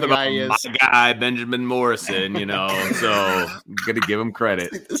tweeted something about my guy, Benjamin Morrison, so I'm going to give him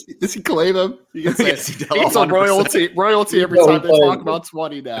credit. Does he claim him? Yes, he does. He's on royalty every time they talk about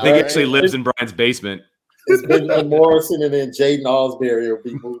 20 now. I think he actually lives in Brian's basement. It's Benjamin Morrison and then Jaden Osbury will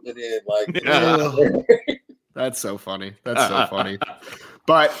be moving in. That's so funny.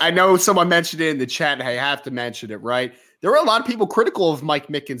 But I know someone mentioned it in the chat, and I have to mention it, right? There were a lot of people critical of Mike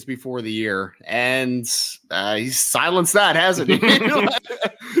Mickens before the year, and he's silenced that, hasn't he?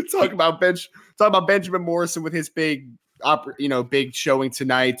 Talk about Benjamin Morrison with his big showing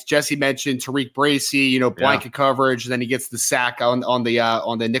tonight. Jesse mentioned Tariq Bracy, blanket coverage, and then he gets the sack on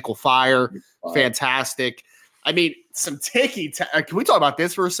the nickel fire. Fantastic. I mean, some can we talk about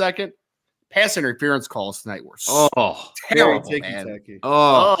this for a second? Pass interference calls tonight were terrible, man.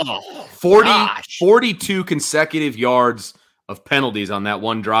 42 consecutive yards of penalties on that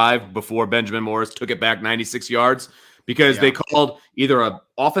one drive before Benjamin Morris took it back 96 yards because they called either an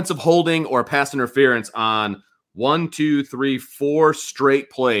offensive holding or a pass interference on 4 straight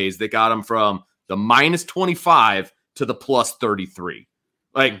plays that got him from the minus 25 to the plus 33.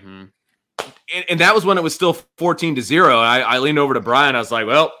 And that was when it was still 14-0. I leaned over to Brian. I was like,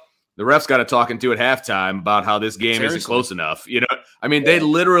 well, the refs got to talking to at halftime about how this game isn't close enough. They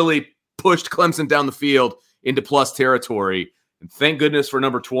literally pushed Clemson down the field into plus territory. And thank goodness for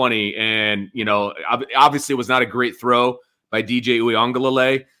number 20. And, obviously it was not a great throw by DJ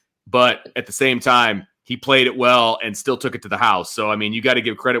Uiagalelei, but at the same time, he played it well and still took it to the house. So, you got to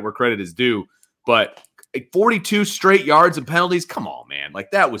give credit where credit is due. But 42 straight yards and penalties, come on, man.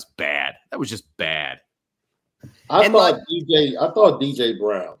 That was bad. That was just bad. I thought DJ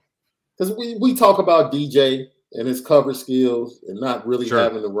Brown. Because we talk about DJ and his cover skills and not really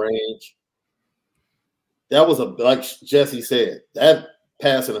having the range. That was like Jesse said, that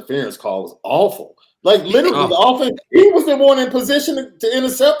pass interference call was awful. Like literally the offense, he was the one in position to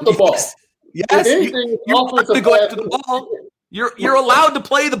intercept the ball. Yes. You're allowed to go after the ball. You're allowed to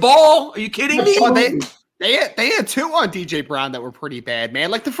play the ball. Are you kidding me? They had two on DJ Brown that were pretty bad,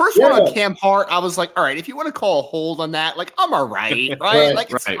 man. Like the first one on Cam Hart, I was like, all right, if you want to call a hold on that, I'm all right, right?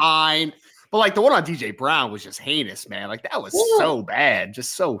 It's fine. But the one on DJ Brown was just heinous, man. That was so bad,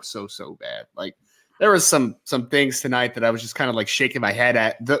 just so bad. There was some things tonight that I was just kind of shaking my head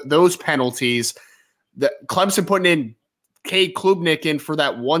at. Those penalties, the Clemson putting in Cade Klubnik in for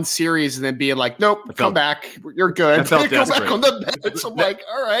that one series and then being like, nope, come back. You're good. Come back on the bench. I'm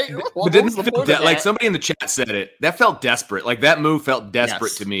all right. But didn't it feel somebody in the chat said it. That felt desperate. That move felt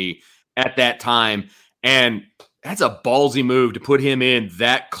desperate to me at that time. And that's a ballsy move to put him in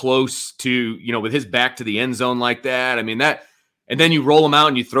that close to, with his back to the end zone like that. And then you roll him out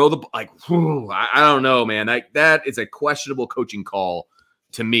and you throw I don't know, man. That is a questionable coaching call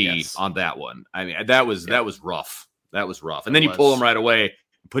to me on that one. That was rough. That was rough. And then you pull him right away and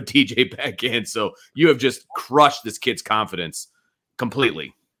put DJ back in. So you have just crushed this kid's confidence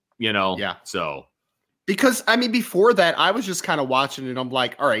completely, Yeah. So. Because, before that, I was just kind of watching it. I'm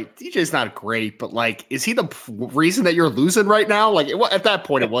like, all right, DJ's not great, but is he the reason that you're losing right now? At that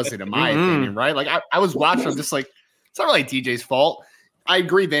point, it wasn't, in my opinion, right? I was watching, I'm just it's not really DJ's fault. I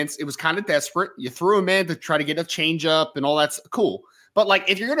agree, Vince. It was kind of desperate. You threw him in to try to get a change up and all that's cool. But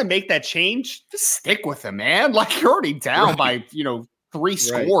if you're going to make that change, just stick with him, man. You're already down by, 3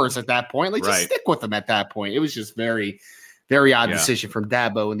 scores at that point. Just stick with him at that point. It was just very, very odd decision from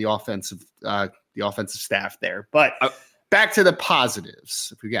Dabo and the offensive staff there. But back to the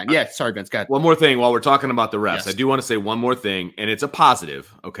positives. If we got, sorry, Vince. Go ahead. One more thing while we're talking about the refs. Yes. I do want to say one more thing, and it's a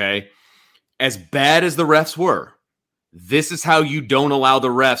positive, okay? As bad as the refs were, this is how you don't allow the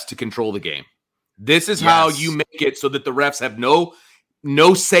refs to control the game. This is how you make it so that the refs have no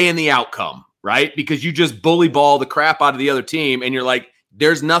say in the outcome, right? Because you just bully ball the crap out of the other team, and you're like,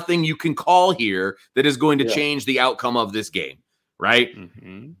 there's nothing you can call here that is going to change the outcome of this game, right?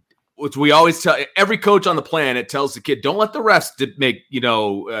 Mm-hmm. Which we always tell every coach on the planet tells the kid, don't let the refs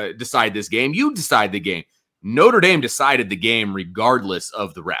decide this game. You decide the game. Notre Dame decided the game regardless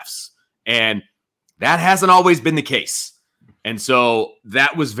of the refs. And that hasn't always been the case. And so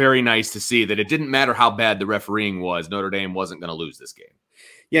that was very nice to see that it didn't matter how bad the refereeing was. Notre Dame wasn't going to lose this game.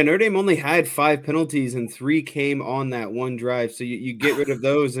 Yeah, Notre Dame only had 5 penalties and 3 came on that one drive. So you get rid of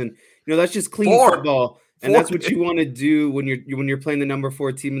those, and that's just clean football. And that's what you want to do when you're playing the number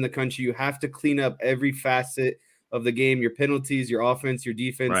 4 team in the country. You have to clean up every facet of the game: your penalties, your offense, your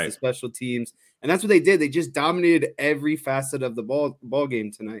defense, the special teams. And that's what they did. They just dominated every facet of the ball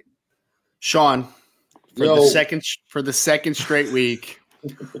game tonight. Sean, for the second straight week,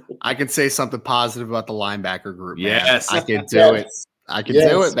 I can say something positive about the linebacker group. Man. Yes. I can do it. I can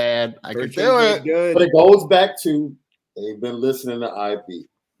do it, man. I can do it. Good. But it goes back to they've been listening to IP.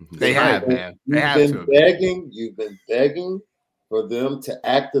 They have, man. You've been begging for them to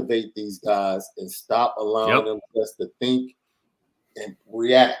activate these guys and stop allowing them just to think and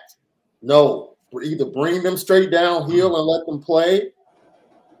react. No, either bring them straight downhill and let them play,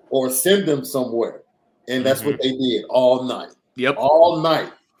 or send them somewhere. And that's what they did all night. Yep. All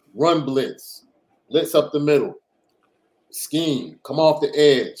night. Run blitz up the middle, scheme, come off the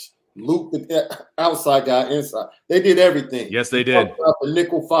edge, loop the outside guy inside. They did everything. Yes, they did. About the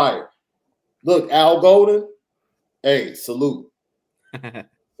nickel fire. Look, Al Golden, hey, salute.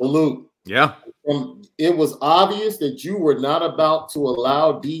 Salute. Yeah. It was obvious that you were not about to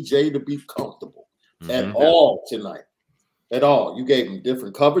allow DJ to be comfortable at all tonight. At all. You gave him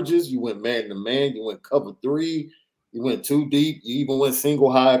different coverages. You went man to man. You went cover 3. You went too deep. You even went single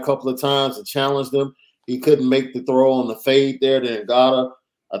high a couple of times and challenged him. He couldn't make the throw on the fade there to Ngata,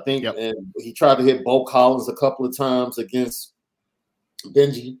 I think. Yep. And he tried to hit Bo Collins a couple of times against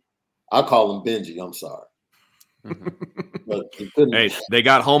Benji. I call him Benji. I'm sorry. But he couldn't. Hey, they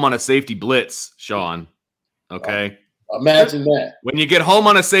got home on a safety blitz, Sean. Okay. Imagine that. When you get home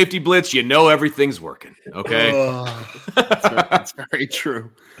on a safety blitz, you know everything's working. Okay. That's very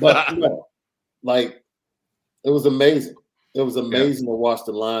true. But like, it was amazing. It was amazing to watch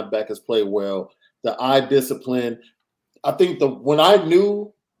the linebackers play well. The eye discipline. I think when I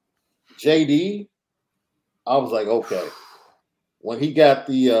knew JD, I was like, okay. When he got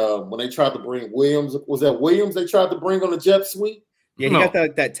when they tried to bring Williams, was that Williams they tried to bring on the jet sweep? Yeah, he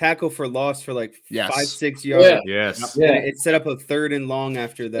got that tackle for loss for like 5-6 yards. Yeah. Yes. Yeah. It set up a 3rd and long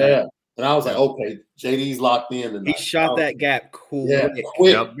after that. Yeah. And I was like, okay, JD's locked in tonight. He shot that gap quick.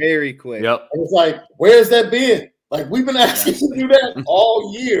 Quick. Very quick. Yep. And it's like, where's that been? Like, we've been asking you to do that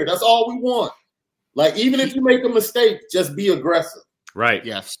all year. That's all we want. Like, even if you make a mistake, just be aggressive. Right.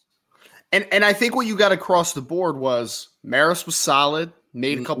 Yes. And I think what you got across the board was Maris was solid,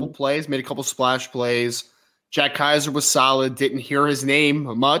 made a couple plays, made a couple splash plays. Jack Kaiser was solid, didn't hear his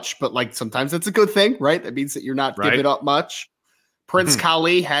name much, but like sometimes that's a good thing, right? That means that you're not giving up much. Prince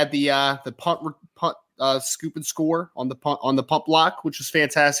Kali had the punt scoop and score on the pump block, which was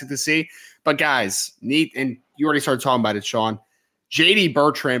fantastic to see. But guys, neat, and you already started talking about it, Sean. JD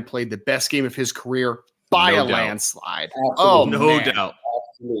Bertrand played the best game of his career by a landslide. Absolutely. Oh, No man. doubt.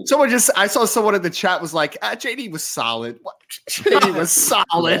 I saw someone in the chat was like, JD was solid. What? JD was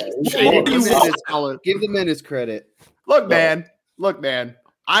solid. JD was solid. Give the man his credit. Look, man.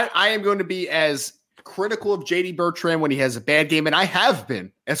 I am going to be as critical of JD Bertrand when he has a bad game, and I have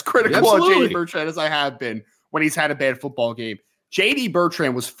been as critical of JD Bertrand as I have been when he's had a bad football game. JD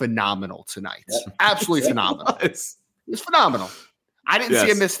Bertrand was phenomenal tonight. Absolutely phenomenal. He was phenomenal. I didn't see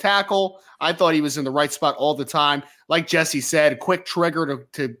a missed tackle. I thought he was in the right spot all the time. Like Jesse said, quick trigger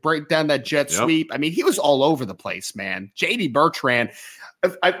to break down that jet sweep. I mean, he was all over the place, man. JD Bertrand,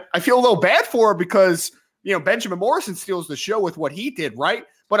 I feel a little bad for him because, Benjamin Morrison steals the show with what he did, right?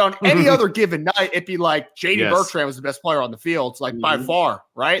 But on any other given night, it'd be like JD Bertrand was the best player on the field, like by far,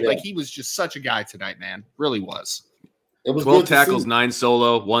 right? Yeah. Like he was just such a guy tonight, man. Really was. It was 12 tackles, 9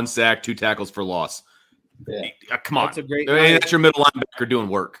 solo, 1 sack, 2 tackles for loss. Yeah. Come on. That's a great that's your middle linebacker doing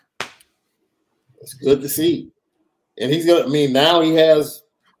work. It's good to see. And now he has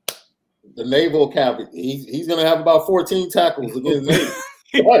the naval cabinet. He's going to have about 14 tackles against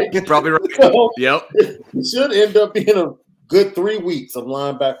Navy. Probably right. So, yep. It should end up being a good 3 weeks of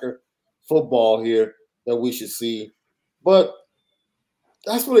linebacker football here that we should see. But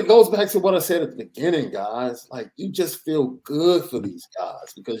that's what it goes back to what I said at the beginning, guys. Like, you just feel good for these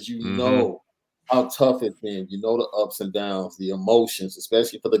guys because you know how tough it's been. You know the ups and downs, the emotions,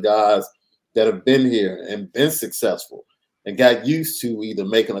 especially for the guys that have been here and been successful and got used to either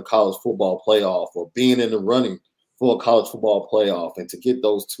making a college football playoff or being in the running for a college football playoff, and to get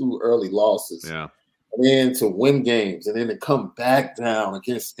those 2 early losses. Yeah. And then to win games and then to come back down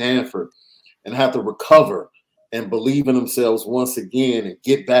against Stanford and have to recover and believe in themselves once again and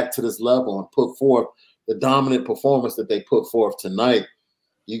get back to this level and put forth the dominant performance that they put forth tonight.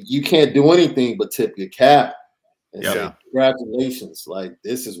 You can't do anything but tip your cap and say, congratulations. Like,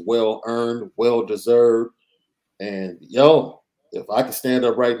 this is well earned, well deserved. And if I could stand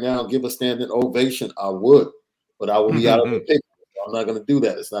up right now and give a standing ovation, I would. But I will be out of the picture. I'm not going to do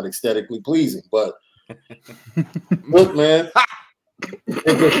that. It's not aesthetically pleasing. But look, man, it's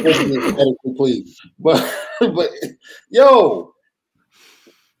aesthetically pleasing. But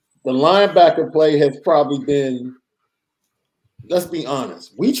the linebacker play has probably been, let's be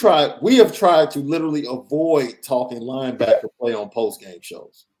honest, we have tried to literally avoid talking linebacker play on post-game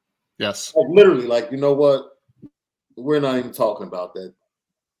shows. Yes. Like literally, like, you know what? We're not even talking about that.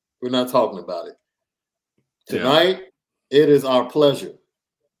 We're not talking about it. Tonight, it is our pleasure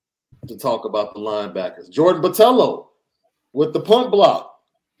to talk about the linebackers. Jordan Botello with the punt block.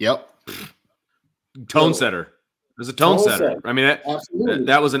 Yep. Tone setter. There's a tone setter. I mean,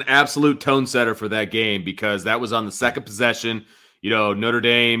 that was an absolute tone setter for that game because that was on the second possession. You know, Notre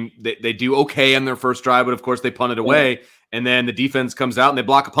Dame, they do okay on their first drive, but of course they punt it away. And then the defense comes out and they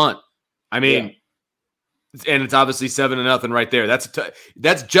block a punt. I mean, and it's obviously 7-0 right there.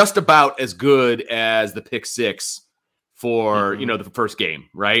 That's just about as good as the pick six for, you know, the first game,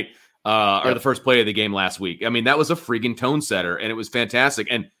 right? Or the first play of the game last week. I mean, that was a freaking tone setter, and it was fantastic.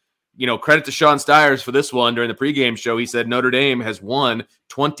 And, you know, credit to Sean Stiers for this one. During the pregame show, he said Notre Dame has won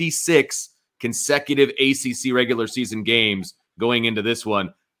 26 consecutive ACC regular season games going into this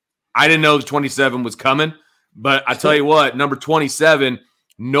one. I didn't know the 27 was coming, but I tell you what, number 27,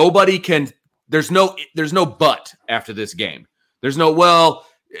 nobody can – there's no but after this game. There's no, well,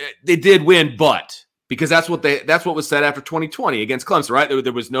 they did win, but – because that's what was said after 2020 against Clemson, right?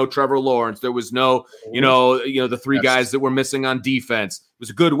 There was no Trevor Lawrence. There was no, you know, the three guys that were missing on defense. It was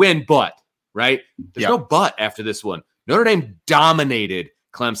a good win, but, right? There's no but after this one. Notre Dame dominated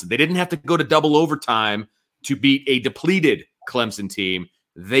Clemson. They didn't have to go to double overtime to beat a depleted Clemson team.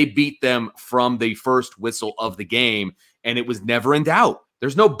 They beat them from the first whistle of the game, and it was never in doubt.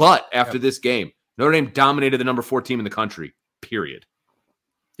 There's no but after this game. Notre Dame dominated the number 4 team in the country, period.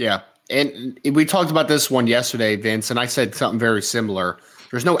 Yeah. And we talked about this one yesterday, Vince, and I said something very similar.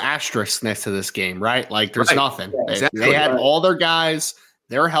 There's no asterisk next to this game, right? Like there's nothing. They had all their guys.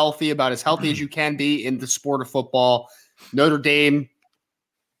 They're healthy, about as healthy as you can be in the sport of football. Notre Dame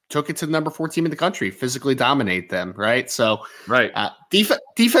took it to the number 4 team in the country, physically dominate them, right? So,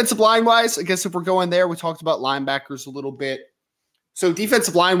 defensive line-wise, I guess if we're going there, we talked about linebackers a little bit. So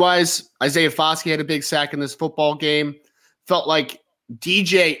defensive line-wise, Isaiah Foskey had a big sack in this football game. Felt like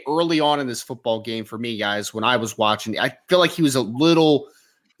DJ early on in this football game for me, guys, when I was watching, I feel like he was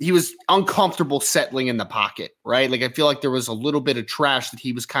uncomfortable settling in the pocket, right? Like I feel like there was a little bit of trash that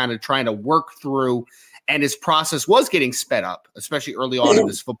he was kind of trying to work through, and his process was getting sped up, especially early on in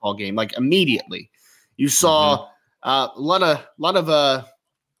this football game. Like immediately, you saw a lot of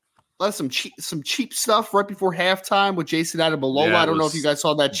some cheap stuff right before halftime with Jason Adebolola. I don't know if you guys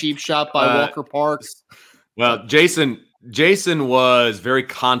saw that cheap shot by Walker Parks. Well, Jason was very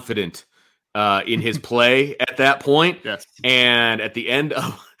confident in his play at that point. Yes. And at the end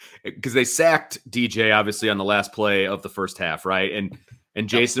of – because they sacked DJ, obviously, on the last play of the first half, right? And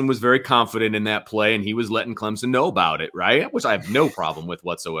Jason was very confident in that play, and he was letting Clemson know about it, right? Which I have no problem with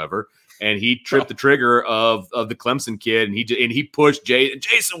whatsoever. And he tripped the trigger of the Clemson kid, and he pushed Jason.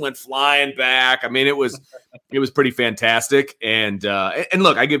 Jason went flying back. I mean, it was pretty fantastic. And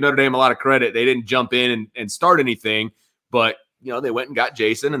look, I give Notre Dame a lot of credit. They didn't jump in and start anything. But, you know, they went and got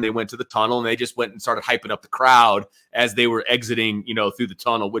Jason, and they went to the tunnel, and they just went and started hyping up the crowd as they were exiting, you know, through the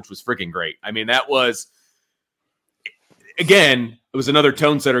tunnel, which was freaking great. I mean, that was, again, it was another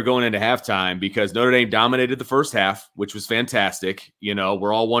tone setter going into halftime because Notre Dame dominated the first half, which was fantastic. You know,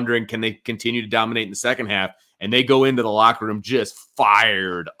 we're all wondering, can they continue to dominate in the second half? And they go into the locker room just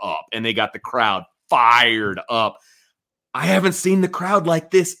fired up, and they got the crowd fired up. I haven't seen the crowd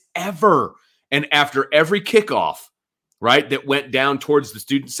like this ever. And after every kickoff, right, that went down towards the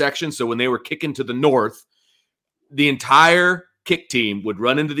student section. So when they were kicking to the north, the entire kick team would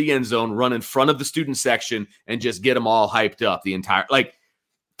run into the end zone, run in front of the student section, and just get them all hyped up.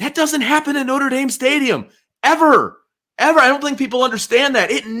 That doesn't happen in Notre Dame Stadium ever. I don't think people understand that.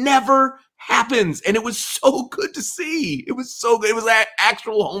 It never happens. And it was so good to see. It was so good. It was that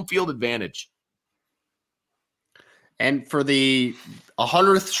actual home field advantage. And for the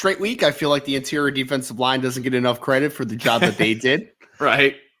 100th straight week, I feel like the interior defensive line doesn't get enough credit for the job that they did.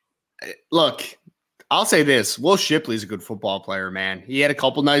 Right. Look, I'll say this. Will Shipley's a good football player, man. He had a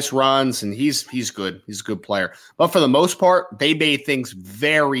couple nice runs, and he's good. He's a good player. But for the most part, they made things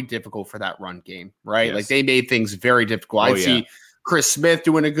very difficult for that run game, right? Yes. Like, they made things very difficult. I see Chris Smith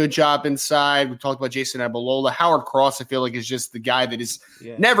doing a good job inside. We talked about Jason Adebolola. Howard Cross, I feel like, is just the guy that is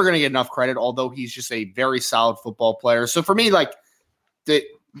never going to get enough credit, although he's just a very solid football player. So for me, like, the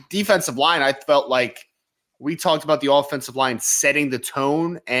defensive line, I felt like we talked about the offensive line setting the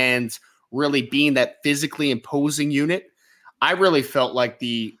tone and really being that physically imposing unit. I really felt like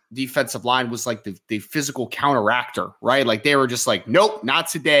the defensive line was like the physical counteractor, right? Like they were just like, nope, not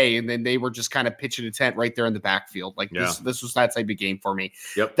today. And then they were just kind of pitching a tent right there in the backfield. Like this was that type of game for me.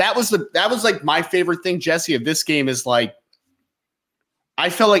 Yep. That was like my favorite thing, Jesse, of this game is like, I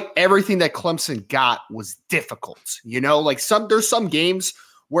felt like everything that Clemson got was difficult. Like there's some games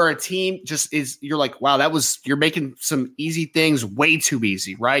where a team just is, you're like, wow, you're making some easy things way too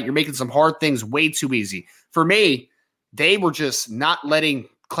easy, right? You're making some hard things way too easy. For me, they were just not letting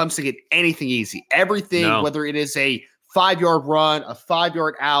Clemson get anything easy. Everything, whether it is a 5-yard run, a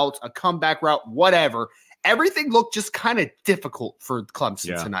 5-yard out, a comeback route, whatever, everything looked just kind of difficult for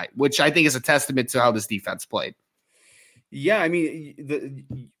Clemson tonight, which I think is a testament to how this defense played. Yeah, I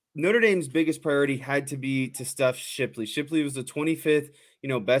mean, Notre Dame's biggest priority had to be to stuff Shipley. Shipley was the 25th,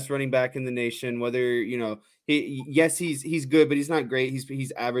 best running back in the nation. Whether he's good, but he's not great.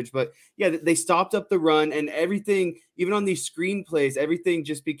 He's average. But yeah, they stopped up the run and everything. Even on these screen plays, everything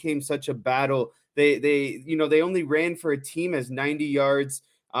just became such a battle. They only ran for a team as 90 yards.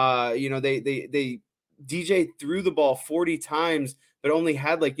 They DJ threw the ball 40 times, but only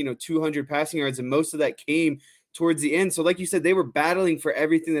had 200 passing yards, and most of that came towards the end. So like you said, they were battling for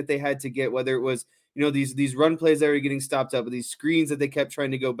everything that they had to get, whether it was, these run plays that were getting stopped up, these screens that they kept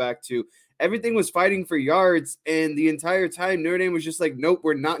trying to go back to. Everything was fighting for yards. And the entire time Notre Dame was just like, nope,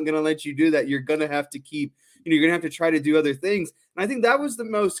 we're not going to let you do that. You're going to have to keep, you're going to have to try to do other things. And I think that was the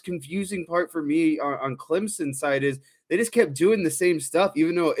most confusing part for me on Clemson's side is they just kept doing the same stuff,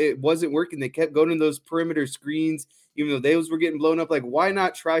 even though it wasn't working. They kept going to those perimeter screens, even though those were getting blown up. Like, why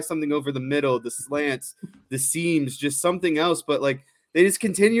not try something over the middle, the slants, the seams, just something else? But they just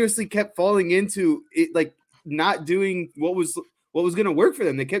continuously kept falling into it, not doing what was going to work for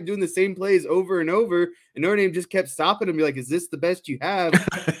them. They kept doing the same plays over and over, and Notre Dame just kept stopping them. Be like, is this the best you have?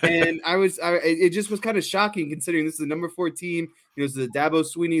 And it just was kind of shocking considering this is the number 4 team. It's the Dabo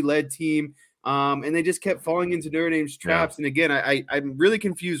Swinney led team. And they just kept falling into Notre Dame's traps. Yeah. And again, I'm really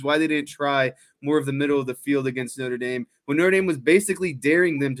confused why they didn't try more of the middle of the field against Notre Dame when Notre Dame was basically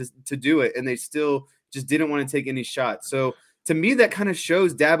daring them to do it, and they still just didn't want to take any shots. So to me, that kind of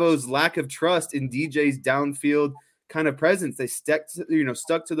shows Dabo's lack of trust in DJ's downfield kind of presence. They stuck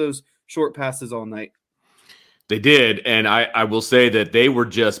to those short passes all night. They did, and I will say that they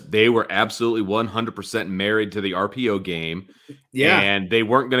were absolutely 100% married to the RPO game, and they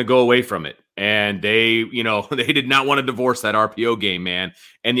weren't going to go away from it. And they did not want to divorce that RPO game, man.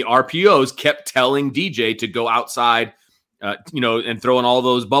 And the RPOs kept telling DJ to go outside, and throwing all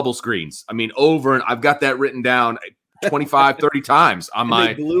those bubble screens. I mean, over, and I've got that written down 25, 30 times on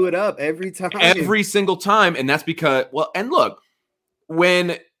they blew it up every time, every single time. And that's because, and look,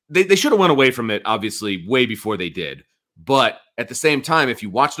 when they should have went away from it, obviously, way before they did. But at the same time, if you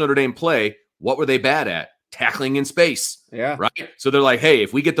watch Notre Dame play, what were they bad at? Tackling in space. Yeah. Right. So they're like, hey,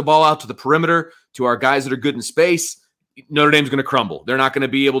 if we get the ball out to the perimeter to our guys that are good in space, Notre Dame's going to crumble. They're not going to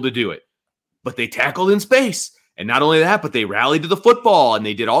be able to do it. But they tackled in space. And not only that, but they rallied to the football and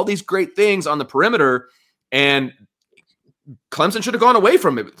they did all these great things on the perimeter. And Clemson should have gone away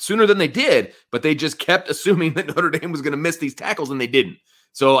from it sooner than they did. But they just kept assuming that Notre Dame was going to miss these tackles, and they didn't.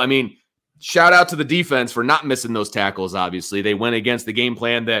 So, I mean, shout out to the defense for not missing those tackles, obviously. They went against the game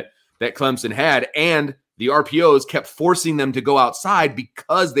plan that Clemson had, and the RPOs kept forcing them to go outside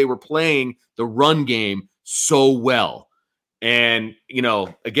because they were playing the run game so well. And,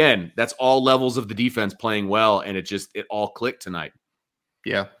 again, that's all levels of the defense playing well, and it all clicked tonight.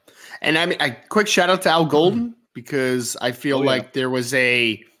 Yeah. And I mean, a quick shout out to Al Golden, because I feel like there was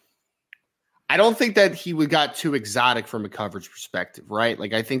I don't think that he got too exotic from a coverage perspective, right?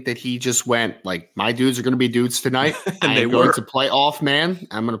 Like, I think that he just went like, my dudes are going to be dudes tonight. And I'm going to play off, man.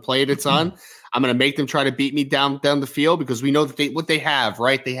 I'm going to play it. It's on. I'm going to make them try to beat me down the field, because we know that what they have,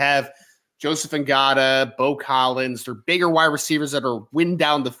 right? They have Joseph Ngata, Bo Collins. They're bigger wide receivers that are win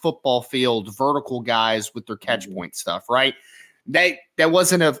down the football field, vertical guys with their catch point stuff, right? That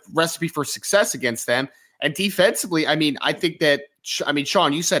wasn't a recipe for success against them. And defensively, I mean, I think that,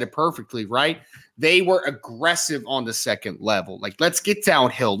 Sean, you said it perfectly, right? They were aggressive on the second level. Like, let's get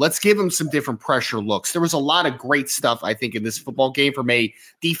downhill. Let's give them some different pressure looks. There was a lot of great stuff, I think, in this football game from a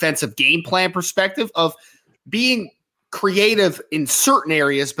defensive game plan perspective of being creative in certain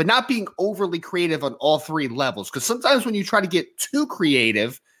areas, but not being overly creative on all three levels. Because sometimes when you try to get too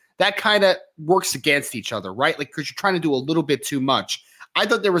creative, that kind of works against each other, right? Like, because you're trying to do a little bit too much. I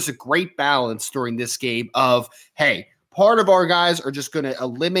thought there was a great balance during this game of, hey, part of our guys are just going to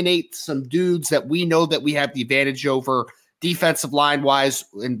eliminate some dudes that we know that we have the advantage over defensive line-wise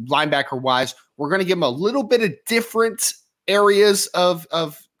and linebacker-wise. We're going to give them a little bit of different areas of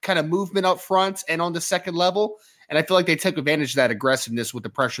kind of movement up front and on the second level. And I feel like they took advantage of that aggressiveness with the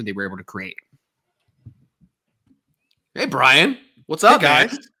pressure they were able to create. Hey, Brian. What's up,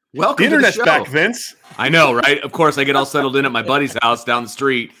 guys? Man? Welcome the to the internet's show. back, Vince. I know, right? Of course, I get all settled in at my buddy's house down the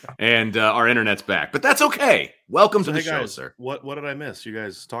street, and our internet's back. But that's okay. Welcome to the show, sir. What did I miss? You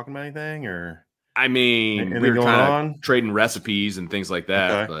guys talking about anything, or? I mean, Anything we were going kind on? of trading recipes and things like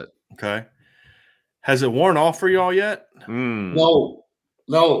that. Okay. But Okay. Has it worn off for y'all yet? No.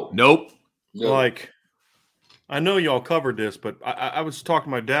 Nope. Like, I know y'all covered this, but I was talking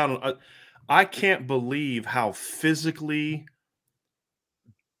to my dad. I can't believe how physically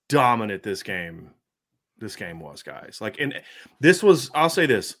dominant this game was, guys. Like, and this was, I'll say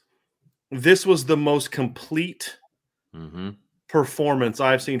this was the most complete performance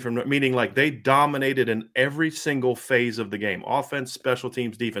I've seen from, meaning like they dominated in every single phase of the game: offense, special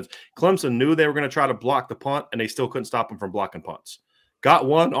teams, defense. Clemson knew they were going to try to block the punt, and they still couldn't stop them from blocking punts. Got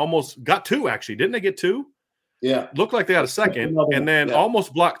one, almost got two, actually. Didn't they get two? Yeah. Looked like they had a second, and then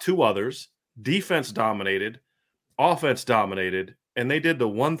almost blocked two others. Defense dominated, offense dominated, and they did the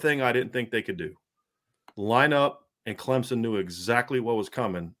one thing I didn't think they could do: line up, and Clemson knew exactly what was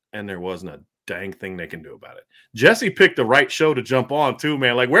coming, and there wasn't a dang thing they can do about it. Jesse picked the right show to jump on too,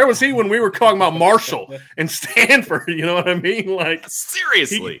 man. Like, where was he when we were talking about Marshall and Stanford? You know what I mean? Like,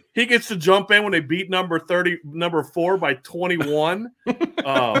 seriously, he gets to jump in when they beat number 4 by 21.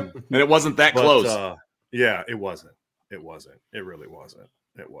 And it wasn't that close. Yeah, it wasn't. It wasn't. It really wasn't.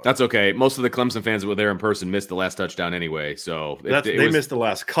 It was. That's okay. Most of the Clemson fans that were there in person missed the last touchdown anyway. So they missed the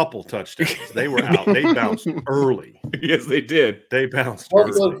last couple touchdowns. They were out. They bounced early. Yes, they did. They bounced What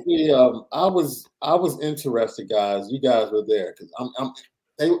early. was I was interested, guys. You guys were there because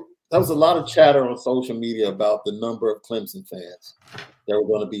there was a lot of chatter on social media about the number of Clemson fans that were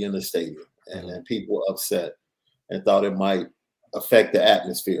going to be in the stadium, and people were upset and thought it might affect the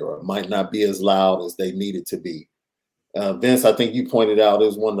atmosphere or it might not be as loud as they needed to be. Vince, I think you pointed out it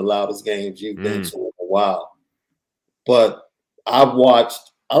was one of the loudest games you've been to in a while. But I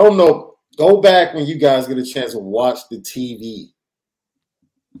don't know, go back when you guys get a chance to watch the TV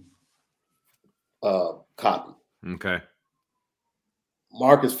copy. Okay.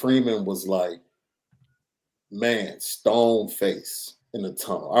 Marcus Freeman was like, man, stone face in the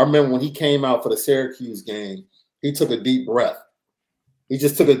tunnel. I remember when he came out for the Syracuse game, he took a deep breath. He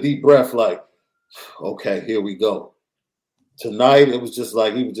just took a deep breath like, okay, here we go. Tonight, it was just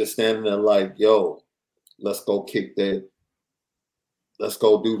like he was just standing there like, yo, let's go kick that. Let's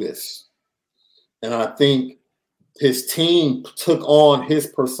go do this. And I think his team took on his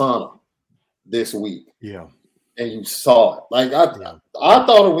persona this week. Yeah. And you saw it. Like, I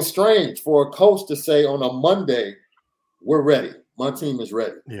thought it was strange for a coach to say on a Monday, we're ready. My team is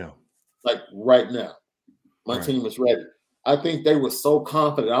ready. Yeah. Like right now, my team is ready. I think they were so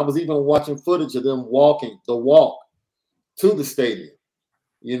confident. I was even watching footage of them walking the walk to the stadium,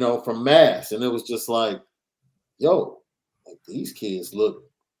 from Mass. And it was just like, yo, like these kids look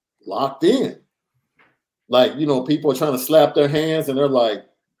locked in. Like, people are trying to slap their hands and they're like,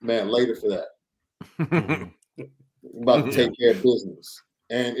 man, later for that. About to take care of business.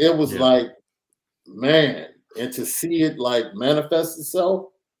 And it was like, man, and to see it like manifest itself,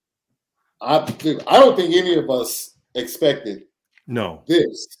 I don't think any of us expected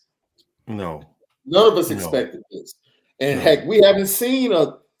this. No. None of us expected this. And heck, we haven't seen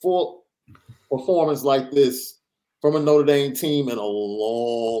a full performance like this from a Notre Dame team in a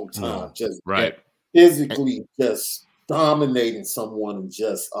long time. Just physically just dominating someone and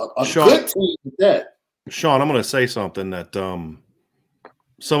just a good team with that. Sean, I'm going to say something that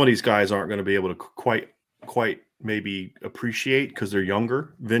some of these guys aren't going to be able to quite maybe appreciate because they're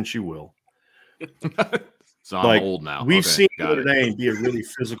younger. Vince, you will. So I'm old now. We've seen Notre Dame be a really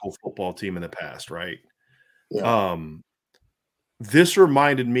physical football team in the past, right? Yeah. This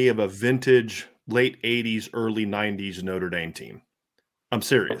reminded me of a vintage late 80s, early 90s Notre Dame team. I'm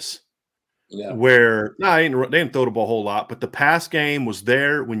serious. Yeah. Where they didn't throw the ball a whole lot, but the pass game was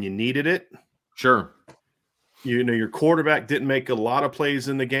there when you needed it. Sure. Your quarterback didn't make a lot of plays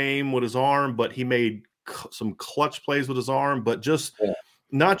in the game with his arm, but he made some clutch plays with his arm. But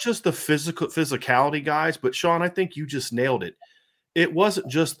not just the physicality guys, but Sean, I think you just nailed it. It wasn't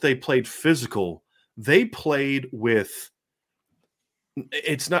just they played physical; they played with.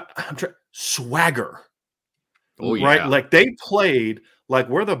 Swagger. Oh yeah, right. Like they played like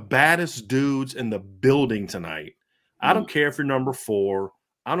we're the baddest dudes in the building tonight. I don't care if you're number 4.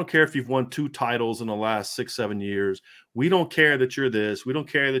 I don't care if you've won 2 titles in the last 6-7 years. We don't care that you're this. We don't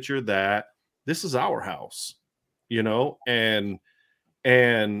care that you're that. This is our house, and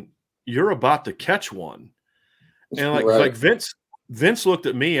you're about to catch one. And like Vince looked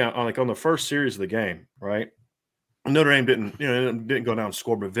at me on the first series of the game, right? Notre Dame didn't go down and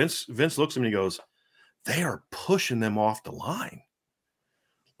score, but Vince looks at me and he goes, they are pushing them off the line.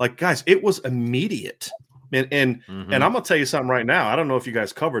 Like, guys, it was immediate. And I'm going to tell you something right now. I don't know if you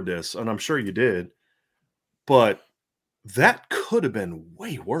guys covered this, and I'm sure you did, but that could have been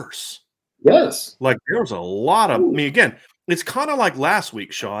way worse. Yes. Like, there was a lot of – I mean, again, it's kind of like last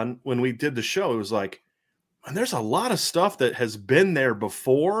week, Sean, when we did the show. It was like, man, there's a lot of stuff that has been there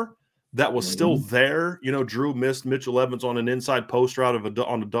before that was still there. You know, Drew missed Mitchell Evans on an inside poster on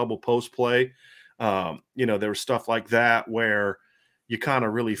a double post play. You know, there was stuff like that where you kind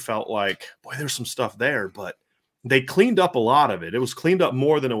of really felt like, boy, there's some stuff there, but they cleaned up a lot of it. It was cleaned up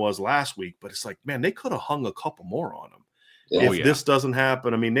more than it was last week, but it's like, man, they could have hung a couple more on them. If this doesn't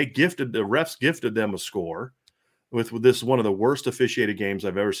happen, I mean, the refs gifted them a score with this one of the worst officiated games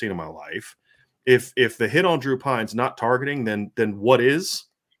I've ever seen in my life. If the hit on Drew Pine's not targeting, then what is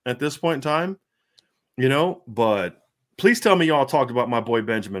at this point in time, you know? But please tell me y'all talked about my boy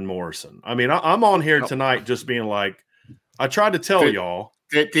Benjamin Morrison. I mean, I'm on here tonight just being like, I tried to tell y'all.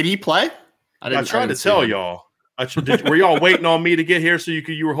 Did he play? I tried to tell y'all. Were y'all waiting on me to get here so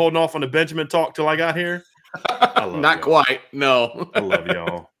you were holding off on the Benjamin talk till I got here? Not y'all. Quite. No. I love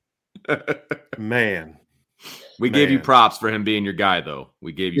y'all. Man. We gave you props for him being your guy, though.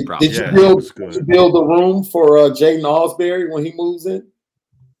 We gave you props. Did you build a room for Jaden Osbury when he moves in?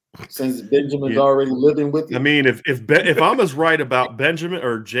 Since Benjamin's already living with you. I mean, if I'm as right about Benjamin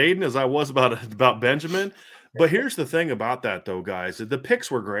or Jaden as I was about Benjamin, but here's the thing about that, though, guys. The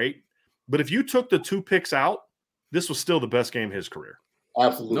picks were great, but if you took the 2 picks out, this was still the best game of his career.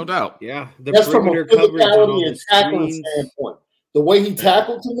 Absolutely. No doubt. Yeah. That's from a physicality and tackling standpoint. The way he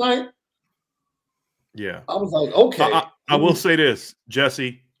tackled tonight, yeah. I was like, okay. I will say this,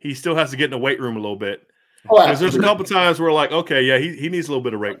 Jesse, he still has to get in the weight room a little bit. Because there's a couple times where like, okay, yeah, he needs a little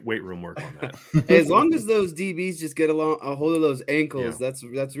bit of weight room work on that. As long as those DBs just get a hold of those ankles, that's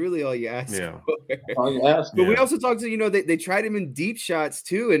really all you ask for. All you ask. But we also talked to, they tried him in deep shots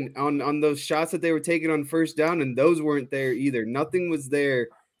too, and on those shots that they were taking on first down, and those weren't there either. Nothing was there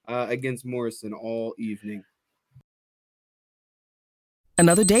against Morrison all evening.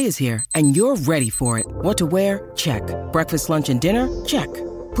 Another day is here, and you're ready for it. What to wear? Check. Breakfast, lunch, and dinner? Check.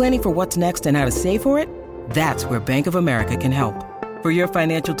 Planning for what's next and how to save for it? That's where Bank of America can help. For your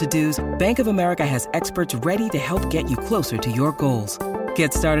financial to-dos, Bank of America has experts ready to help get you closer to your goals.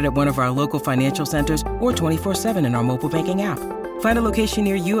 Get started at one of our local financial centers or 24/7 in our mobile banking app. Find a location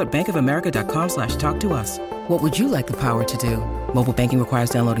near you at bankofamerica.com/talktous. What would you like the power to do? Mobile banking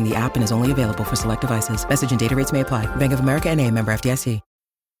requires downloading the app and is only available for select devices. Message and data rates may apply. Bank of America N.A., member FDIC.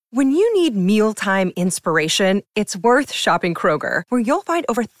 When you need mealtime inspiration, it's worth shopping Kroger, where you'll find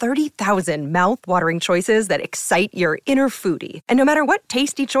over 30,000 mouth-watering choices that excite your inner foodie. And no matter what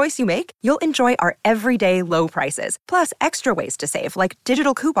tasty choice you make, you'll enjoy our everyday low prices, plus extra ways to save, like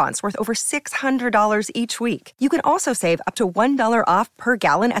digital coupons worth over $600 each week. You can also save up to $1 off per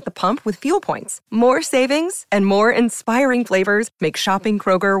gallon at the pump with fuel points. More savings and more inspiring flavors make shopping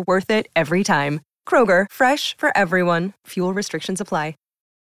Kroger worth it every time. Kroger, fresh for everyone. Fuel restrictions apply.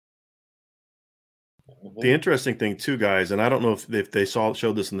 The interesting thing, too, guys, and I don't know if they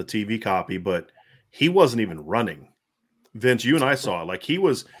showed this in the TV copy, but he wasn't even running. Vince, you and I saw it. Like he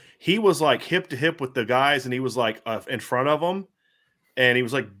was like hip to hip with the guys, and he was like in front of them, and he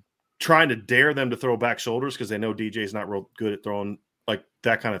was like trying to dare them to throw back shoulders because they know DJ's not real good at throwing like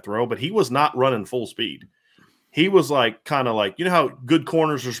that kind of throw. But he was not running full speed. He was like kind of like, you know how good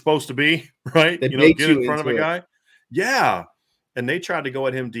corners are supposed to be, right? Get in front of a guy. Yeah. And they tried to go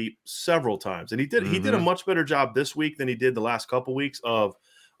at him deep several times. And he did. Mm-hmm. He did a much better job this week than he did the last couple weeks of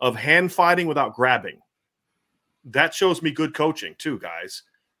hand fighting without grabbing. That shows me good coaching too, guys.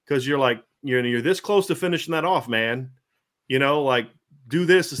 Because you're like, you're this close to finishing that off, man. Like do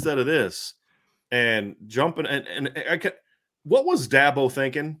this instead of this. And jumping. What was Dabo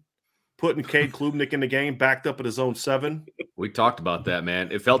thinking? Putting Cade Klubnik in the game, backed up at his own 7. We talked about that, man.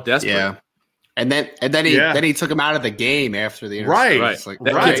 It felt desperate. Yeah. And then he took him out of the game after the interception. Right. Like,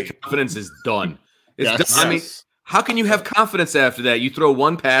 that kid's confidence is done. It's done. I mean, how can you have confidence after that? You throw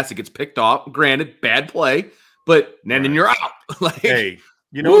one pass, it gets picked off. Granted, bad play, but then you're out. Hey,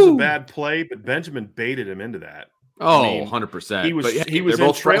 it was a bad play, but Benjamin baited him into that. Oh, 100%. He was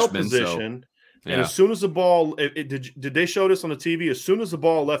in trail position. Yeah. And as soon as the ball, did they show this on the TV? As soon as the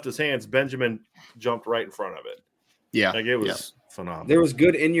ball left his hands, Benjamin jumped right in front of it. Yeah, like it was phenomenal. There was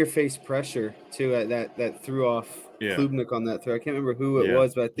good in-your-face pressure too. That threw off Klubnik on that throw. I can't remember who it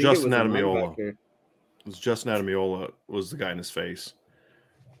was, but I think Justin it was Adamiola. It was Justin Adamiola was the guy in his face.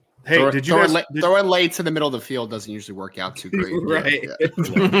 Hey, throwing late to the middle of the field doesn't usually work out too great, right?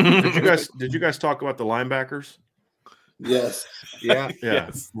 Yeah. Did you guys talk about the linebackers? Yes. Yeah.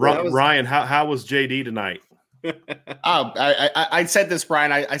 Yes. was- Ryan, how was JD tonight? I said this,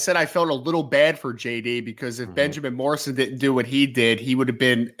 Brian. I said I felt a little bad for JD because if Benjamin Morrison didn't do what he did, he would have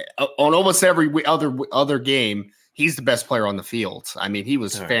been on almost every other game. He's the best player on the field. I mean, he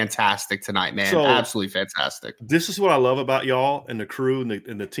was fantastic tonight, man. So, absolutely fantastic. This is what I love about y'all and the crew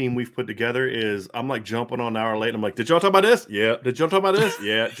and the team we've put together is I'm like jumping on an hour late. And I'm like, did y'all talk about this? Yeah. Did y'all talk about this?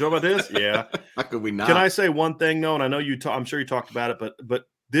 Yeah. Did y'all talk about this? Yeah. How could we not? Can I say one thing though? And I know I'm sure you talked about it, but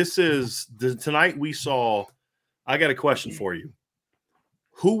this is tonight we saw. I got a question for you.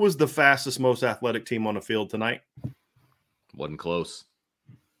 Who was the fastest, most athletic team on the field tonight? Wasn't close.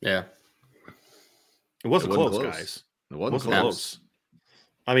 Yeah. It wasn't close, guys. It wasn't close.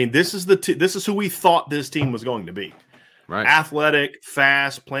 I mean, this is who we thought this team was going to be. Right. Athletic,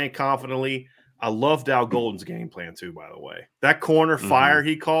 fast, playing confidently. I loved Al Golden's game plan too, by the way. That corner fire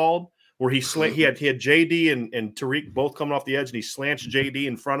he called where he had JD and Tariq both coming off the edge and he slanched JD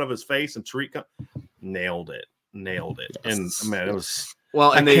in front of his face and Tariq nailed it. And man, it was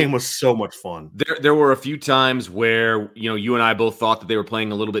that game was so much fun. There were a few times where you and I both thought that they were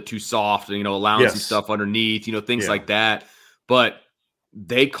playing a little bit too soft and allowing some stuff underneath, things like that. But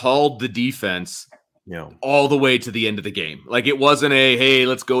they called the defense all the way to the end of the game. Like it wasn't a hey,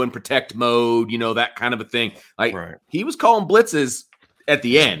 let's go in protect mode, that kind of a thing. Like he was calling blitzes at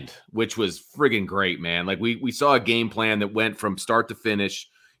the end, which was friggin' great, man. Like we saw a game plan that went from start to finish.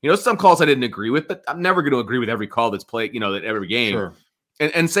 Some calls I didn't agree with, but I'm never going to agree with every call that's played, that every game. Sure.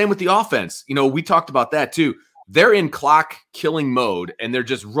 And same with the offense. We talked about that too. They're in clock killing mode and they're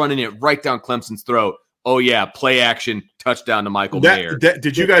just running it right down Clemson's throat. Oh yeah, play action, touchdown to Michael Mayer.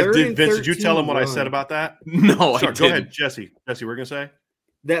 Did you guys, Vince, did you tell him what I said about that? No, I didn't. Go ahead, Jesse. Jesse, we're going to say?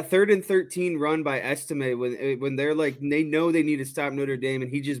 That 3rd and 13 run by Estimate when they're like, they know they need to stop Notre Dame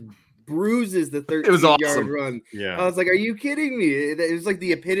and he just bruises the 13-yard run. Yeah. I was like, are you kidding me? It was like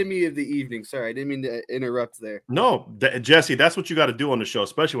the epitome of the evening. Sorry, I didn't mean to interrupt there. No, Jesse, that's what you got to do on the show,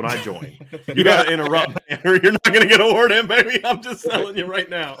 especially when I join. You got to interrupt, man, or you're not going to get a word in, baby. I'm just telling you right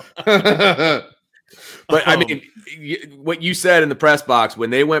now. But I mean, what you said in the press box when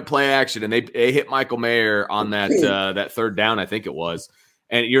they went play action and they hit Michael Mayer on that that 3rd down, I think it was.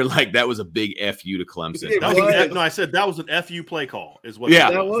 And you're like, that was a big FU to Clemson. I said that was an FU play call. Is what? Yeah,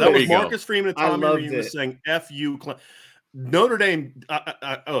 that was Marcus Freeman and Tommy Reed was saying FU. Notre Dame,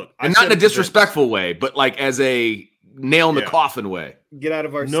 and not in a disrespectful way, but like as a nail in the coffin way. Get out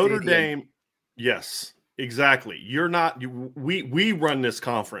of our Notre stadium. Dame. Yes, exactly. You're not. We run this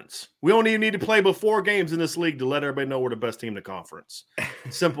conference. We don't even need to play but 4 games in this league to let everybody know we're the best team in the conference.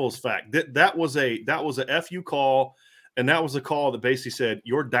 Simple as fact. That was a FU call. And that was a call that basically said,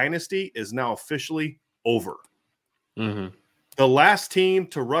 your dynasty is now officially over. Mm-hmm. The last team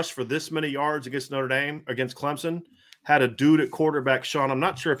to rush for this many yards against Notre Dame, against Clemson, had a dude at quarterback, Sean. I'm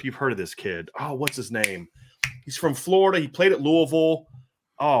not sure if you've heard of this kid. Oh, what's his name? He's from Florida. He played at Louisville.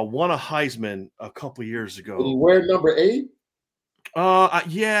 Oh, won a Heisman a couple years ago. Did he wear number 8?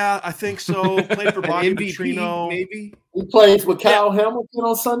 Yeah, I think so. Played for Bobby Petrino. Maybe. He plays with Kyle Hamilton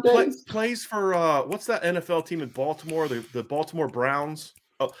on Sundays. Plays for what's that NFL team in Baltimore? The Baltimore Browns.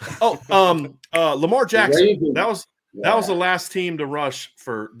 Lamar Jackson. That was the last team to rush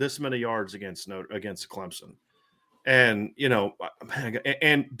for this many yards against Clemson. And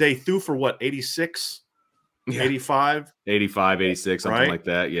and they threw for what, 86, 85, 86, something like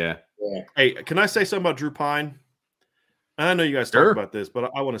that. Yeah. Hey, can I say something about Drew Pine? I know you guys talk about this, but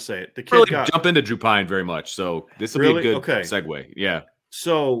I want to say it. The kid really jump into Drew Pine very much, so this will be a good segue. Yeah.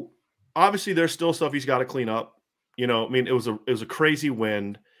 So obviously, there's still stuff he's got to clean up. I mean, it was a crazy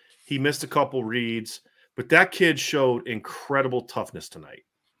wind. He missed a couple reads, but that kid showed incredible toughness tonight.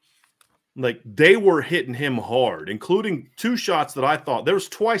 Like they were hitting him hard, including 2 shots that I thought there was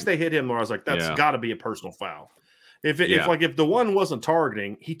twice they hit him where I was like, that's got to be a personal foul. If the one wasn't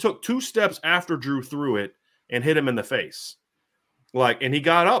targeting, he took 2 steps after Drew threw it and hit him in the face. And he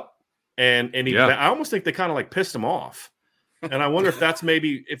got up and I almost think they kind of like pissed him off. And I wonder if that's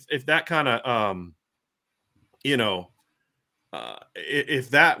maybe if that kind of if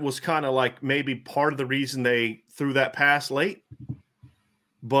that was kind of like maybe part of the reason they threw that pass late.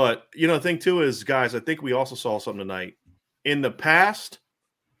 But the thing too is, guys, I think we also saw something tonight. In the past,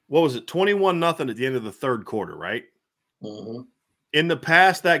 what was it, 21-0 at the end of the 3rd quarter, right? Mm-hmm. In the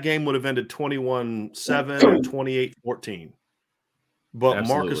past, that game would have ended 21-7 or 28-14. But Absolutely.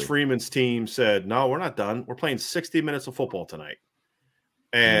 Marcus Freeman's team said, no, we're not done. We're playing 60 minutes of football tonight.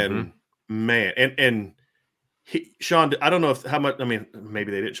 And, man, and Sean, I don't know how much – I mean,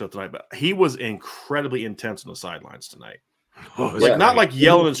 maybe they didn't show tonight, but he was incredibly intense on the sidelines tonight. Not like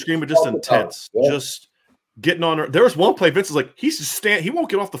yelling and screaming, just intense. getting on her. There was one play, Vince is like, he's just he won't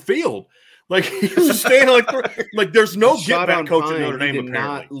get off the field. Like he's just standing like there's no get back coach at Notre Dame. He did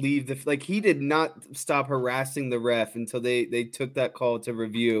not leave he did not stop harassing the ref until they took that call to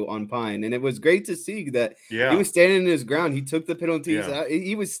review on Pine, and it was great to see that he was standing in his ground. He took the penalties.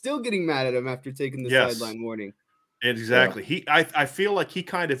 He was still getting mad at him after taking the sideline warning. Exactly. I feel like he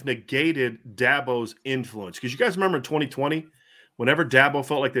kind of negated Dabo's influence, because you guys remember in 2020, whenever Dabo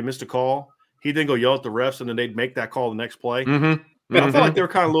felt like they missed a call, he'd then go yell at the refs, and then they'd make that call the next play. Mm-hmm. I felt like they were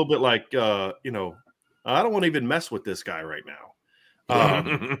kind of a little bit like, I don't want to even mess with this guy right now.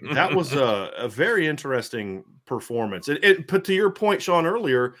 That was a very interesting performance. But to your point, Sean,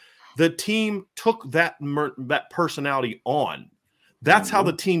 earlier, the team took that personality on. That's how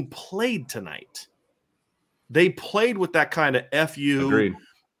the team played tonight. They played with that kind of FU. Agreed.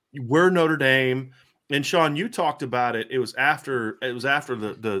 We're Notre Dame. And Sean, you talked about it. It was after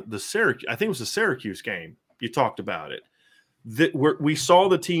the Syracuse. I think it was the Syracuse game. You talked about it. We saw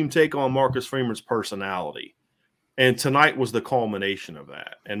the team take on Marcus Freeman's personality, and tonight was the culmination of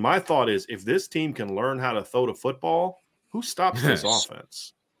that. And my thought is, if this team can learn how to throw the football, who stops this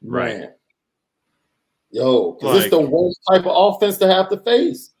offense? Right. Yo, because it's the worst type of offense to have to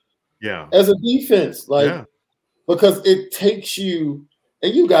face. Yeah. As a defense, because it takes you,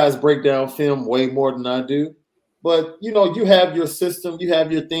 and you guys break down film way more than I do. But, you have your system, you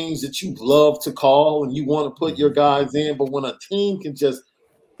have your things that you love to call and you want to put your guys in. But when a team can just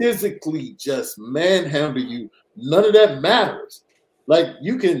physically just manhandle you, none of that matters. Like,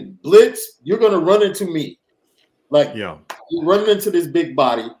 you can blitz, you're going to run into me. Like, you're running into this big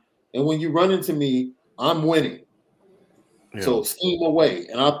body. And when you run into me, I'm winning. Yeah. So scheme away.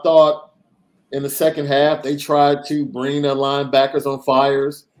 And I thought in the second half, they tried to bring their linebackers on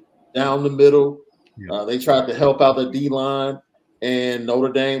fires down the middle. They tried to help out the D-line, and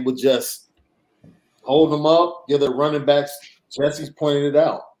Notre Dame would just hold them up, give their running backs. Jesse's pointed it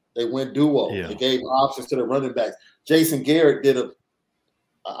out. They went duo. They gave options to the running backs. Jason Garrett did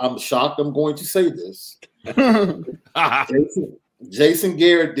I'm shocked I'm going to say this. Jason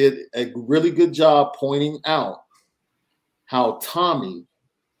Garrett did a really good job pointing out how Tommy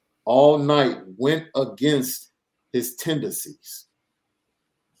all night went against his tendencies.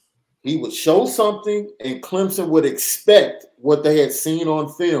 He would show something, and Clemson would expect what they had seen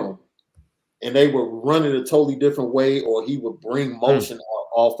on film, and they would run it a totally different way, or he would bring motion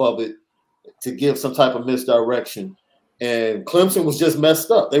off of it to give some type of misdirection. And Clemson was just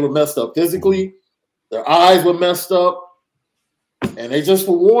messed up. They were messed up physically. Their eyes were messed up, and they just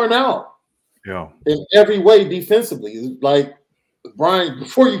were worn out. Yeah. In every way defensively. Like, Brian,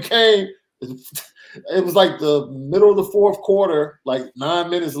 before you came, it was like the middle of the fourth quarter, like 9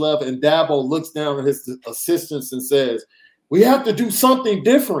 minutes left, and Dabo looks down at his assistants and says, "We have to do something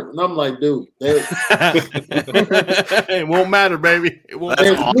different." And I'm like, dude, it won't matter, baby. It won't.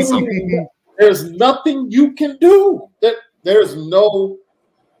 That's awesome. There's nothing you can do. There's nothing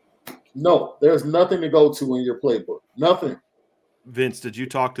to go to in your playbook. Nothing. Vince, did you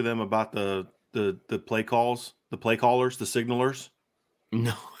talk to them about the play calls, the play callers, the signalers?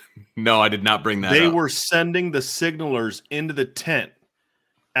 No, I did not bring that They up. were sending the signalers into the tent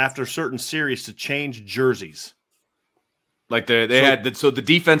after certain series to change jerseys. Like the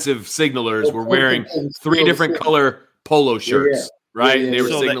defensive signalers were wearing 3 different color polo shirts, right? They were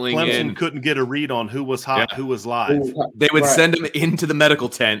so signaling that Clemson in. Couldn't get a read on who was hot, who was live. They would send them into the medical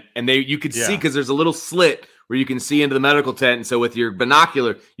tent, and you could see, because there's a little slit where you can see into the medical tent. And so with your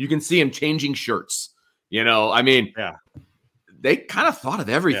binocular, you can see them changing shirts. They kind of thought of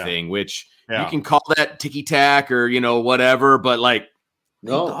everything, which you can call that ticky-tack or, whatever, but they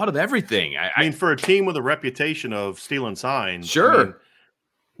thought of everything. I mean, for a team with a reputation of stealing signs. Sure.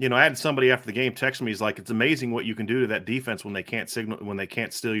 I had somebody after the game text me. He's like, "It's amazing what you can do to that defense when they can't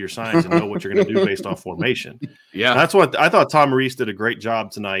steal your signs and know what you're going to do based off formation." Yeah. That's what I thought. Tom Reese did a great job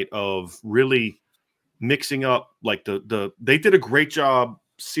tonight of really mixing up, like they did a great job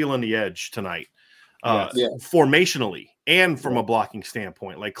sealing the edge tonight, formationally and from a blocking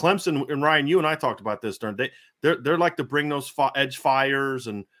standpoint. Like Clemson, and Ryan, you and I talked about this during they're like to bring those edge fires,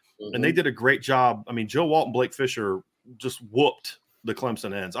 and they did a great job. I mean, Joe Walt and Blake Fisher just whooped the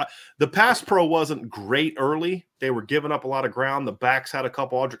Clemson ends. The pass pro wasn't great early. They were giving up a lot of ground. The backs had a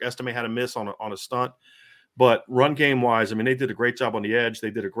couple. Audric Estime had a miss on a stunt. But run game wise, I mean, they did a great job on the edge. They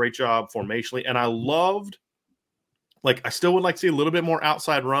did a great job formationally. And I loved, I still would like to see a little bit more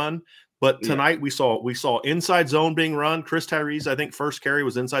outside run. But tonight we saw inside zone being run. Chris Tyrese, I think first carry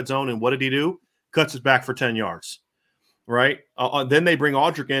was inside zone. And what did he do? Cuts it back for 10 yards. Right. Then they bring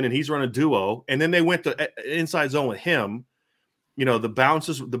Audric in, and he's running duo. And then they went to inside zone with him. The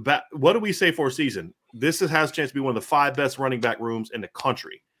bounces, what do we say for a season? this has a chance to be one of the 5 best running back rooms in the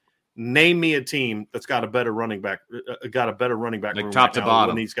country. Name me a team that's got a better running back like room top to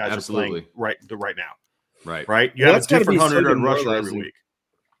bottom when these guys are playing right now. Right. You have a different 100-yard rusher every week.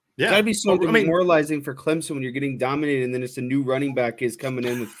 Yeah, it's got to be so demoralizing for Clemson when you're getting dominated, and then it's a new running back is coming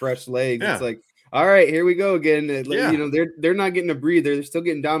in with fresh legs. Yeah. It's like, all right, here we go again. You know, they're not getting a breather; they're still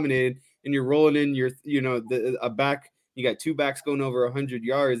getting dominated, and you're rolling in a back. You got 2 backs going over 100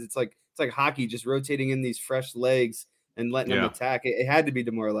 yards. It's like hockey, just rotating in these fresh legs and letting them attack. It had to be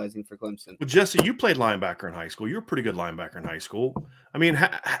demoralizing for Clemson. Well, Jesse, you played linebacker in high school. You're a pretty good linebacker in high school. I mean,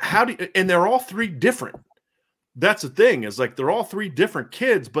 how do you, and they're all 3 different. That's the thing is like they're all 3 different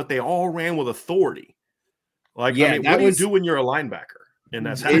kids, but they all ran with authority. Like, I mean, what do you do when you're a linebacker? And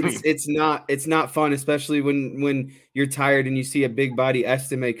that's it's not fun, especially when you're tired and you see a big body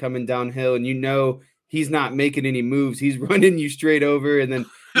estimate coming downhill and you know he's not making any moves. He's running you straight over. And then,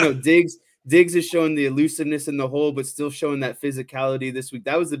 Diggs is showing the elusiveness in the hole, but still showing that physicality this week.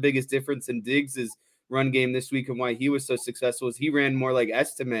 That was the biggest difference in Diggs's run game this week and why he was so successful is he ran more like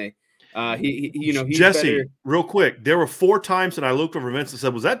Estime. He's Jesse, better. Real quick, there were 4 times that I looked over Vince and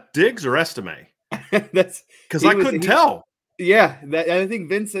said, was that Diggs or Estime? That's because I couldn't tell. Yeah, I think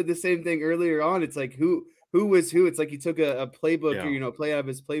Vince said the same thing earlier on. It's like who was who? It's like he took a playbook or play out of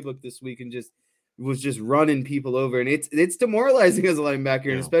his playbook this week and was just running people over, and it's demoralizing as a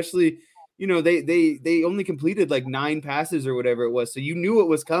linebacker, and especially they only completed like 9 passes or whatever it was, so you knew it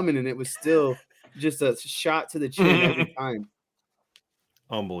was coming, and it was still just a shot to the chin every time.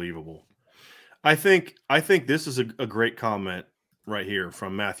 Unbelievable. I think this is a great comment right here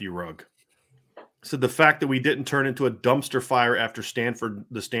from Matthew Rugg. So the fact that we didn't turn into a dumpster fire after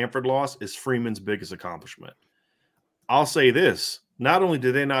the Stanford loss is Freeman's biggest accomplishment. I'll say this. Not only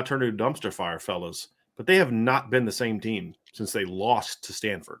did they not turn into a dumpster fire, fellas, but they have not been the same team since they lost to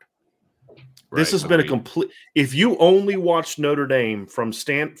Stanford. This has been a complete – if you only watched Notre Dame from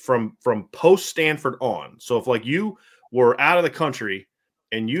post-Stanford on, so if like you were out of the country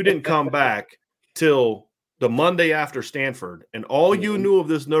and you didn't come back till the Monday after Stanford and all you knew of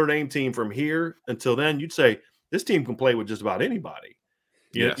this Notre Dame team from here until then, you'd say this team can play with just about anybody.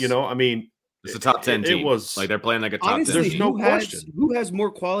 Yes. I mean – it's a top 10 team. It was like they're playing like a top 10 team. There's no question. Who has more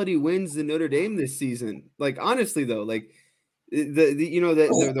quality wins than Notre Dame this season? Like honestly though, like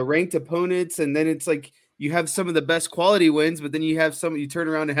the ranked opponents, and then it's like you have some of the best quality wins, but then you turn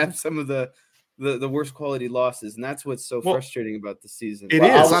around and have some of the worst quality losses, and that's what's so frustrating about the season.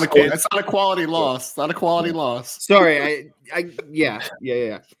 It's not a quality loss. It's not a quality loss. Sorry, yeah.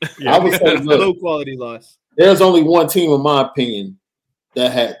 I would say low quality loss. There's only one team, in my opinion,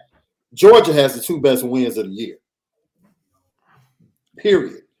 that had. Georgia has the 2 best wins of the year.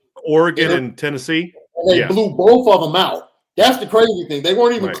 Period. Oregon and Tennessee. And they blew both of them out. That's the crazy thing. They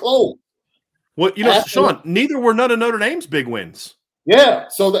weren't even close. Well, Sean, neither were none of Notre Dame's big wins. Yeah.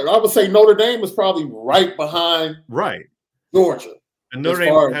 So I would say Notre Dame was probably right behind Georgia. And Notre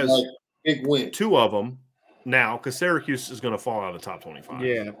Dame has big wins. 2 of them now because Syracuse is going to fall out of the top 25.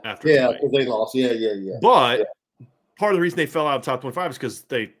 Yeah. Because they lost. Yeah. But part of the reason they fell out of the top 25 is because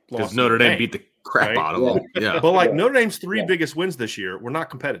they lost. Because Notre Dame beat the crap out of them. Yeah. But Notre Dame's 3 biggest wins this year were not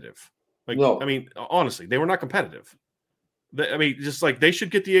competitive. I mean, honestly, they were not competitive. Just like they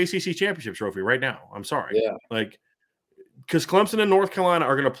should get the ACC championship trophy right now. I'm sorry. Yeah. Like, because Clemson and North Carolina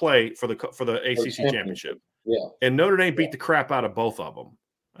are going to play for the ACC championship. Yeah. And Notre Dame beat the crap out of both of them.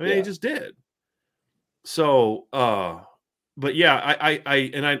 I mean, they just did. So, but yeah,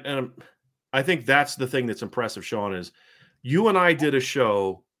 I think that's the thing that's impressive, Sean, is you and I did a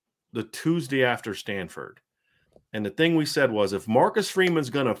show the Tuesday after Stanford. And the thing we said was if Marcus Freeman's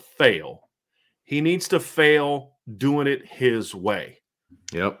going to fail, he needs to fail doing it his way.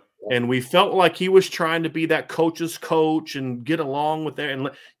 Yep. And we felt like he was trying to be that coach's coach and get along with it and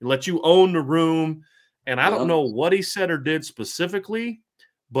let you own the room. And I don't know what he said or did specifically,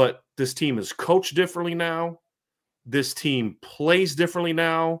 but this team is coached differently now. This team plays differently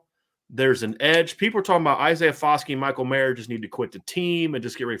now. There's an edge. People are talking about Isaiah Foskey and Michael Mayer just need to quit the team and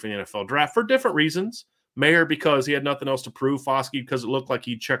just get ready for the NFL draft for different reasons. Mayer because he had nothing else to prove. Foskey because it looked like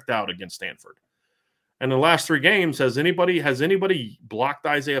he checked out against Stanford. And the last 3 games, has anybody blocked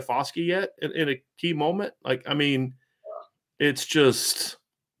Isaiah Foskey yet in a key moment? Like, I mean, it's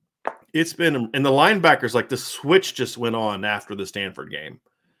been – and the linebackers, like the switch just went on after the Stanford game.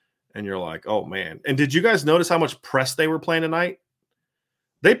 And you're like, oh, man. And did you guys notice how much press they were playing tonight?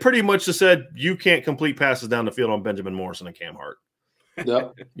 They pretty much just said, you can't complete passes down the field on Benjamin Morrison and Cam Hart.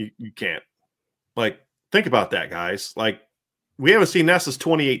 Yep. You can't. Like, think about that, guys. Like, we haven't seen that since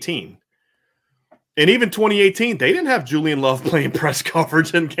 2018. And even 2018, they didn't have Julian Love playing press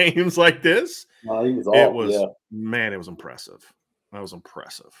coverage in games like this. No, he was man, it was impressive. That was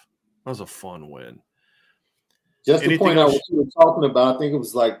impressive. That was a fun win. Just to point out what you were talking about, I think it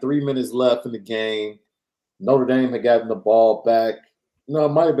was like 3 minutes left in the game. Notre Dame had gotten the ball back. No, it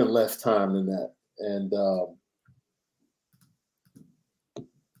might have been less time than that. And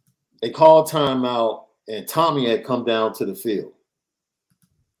they called timeout, and Tommy had come down to the field.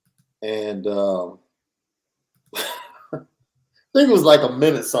 And I think it was like a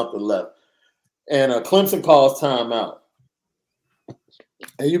minute something left. And Clemson calls timeout.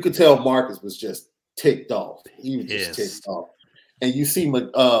 And you could tell Marcus was just ticked off. He was just ticked off. And you see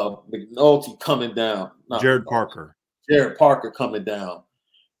McNulty coming down. Jared Parker coming down.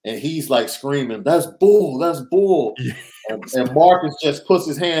 And he's like screaming, "That's bull, that's bull." And Marcus just puts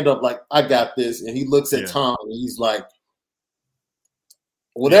his hand up like, "I got this." And he looks at Tom and he's like,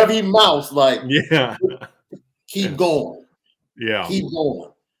 whatever he mouths, like, keep going. Yeah. Keep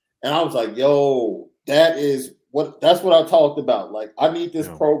going. And I was like, yo, that's what I talked about. Like, I need this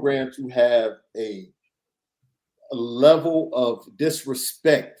program to have a level of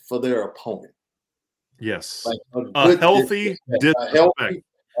disrespect for their opponent. Yes. Like a healthy disrespect.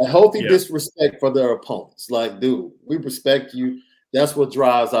 A healthy disrespect for their opponents. Like, dude, we respect you. That's what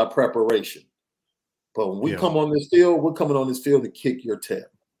drives our preparation. But when we come on this field, we're coming on this field to kick your tail.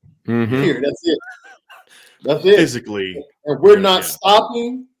 Mm-hmm. Here, that's it. That's it. Physically. And we're not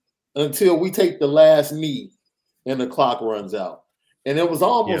stopping until we take the last knee and the clock runs out. And it was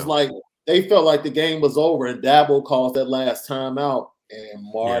almost like they felt like the game was over, and Dabo calls that last timeout, and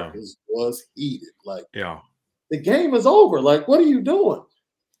Marcus was heated. Like, the game is over. Like, what are you doing?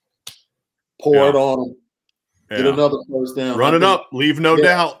 Pour it on him. Get another first down. Run it up. Leave no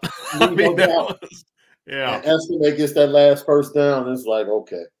doubt. Leave no doubt. Yeah. And Estimate gets that last first down. It's like,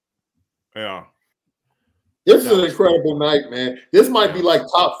 okay. Yeah. This is an incredible night, man. This might be like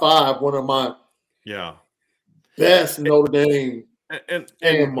top 5, one of my best Notre Dame. And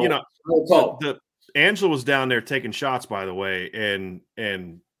you know, Angela was down there taking shots, by the way,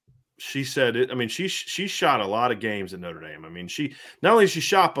 and she said it. I mean, she shot a lot of games at Notre Dame. I mean, she not only she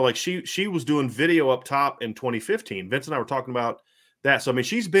shot, but like she was doing video up top in 2015. Vince and I were talking about that. So I mean,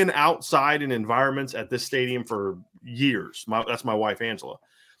 she's been outside in environments at this stadium for years. That's my wife, Angela.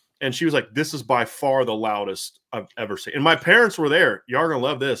 And she was like, "This is by far the loudest I've ever seen." And my parents were there. Y'all are gonna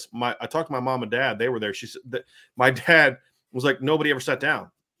love this. I talked to my mom and dad. They were there. She said that my dad was like, nobody ever sat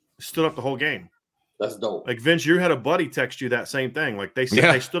down. Stood up the whole game. That's dope. Like, Vince, you had a buddy text you that same thing. Like, they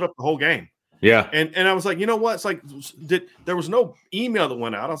said they stood up the whole game. Yeah. And I was like, you know what? It's like there was no email that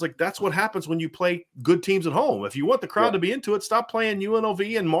went out. I was like, that's what happens when you play good teams at home. If you want the crowd to be into it, stop playing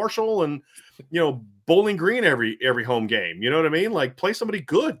UNLV and Marshall and, Bowling Green every home game. You know what I mean? Like, play somebody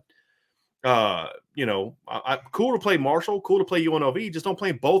good. Cool to play Marshall, cool to play UNLV. Just don't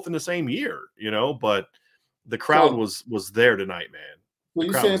play both in the same year, but the crowd was there tonight, man. Well,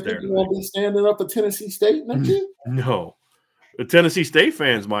 you saying people won't be standing up for Tennessee State next year? No. The Tennessee State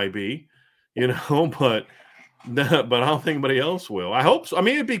fans might be, but I don't think anybody else will. I hope so. I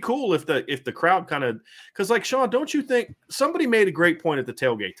mean, it'd be cool if the crowd kind of – because, like, Sean, don't you think – somebody made a great point at the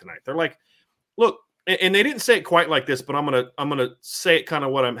tailgate tonight. They're like, look – and they didn't say it quite like this, but I'm gonna say it kind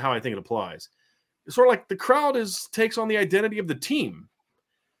of how I think it applies. It's sort of like the crowd takes on the identity of the team.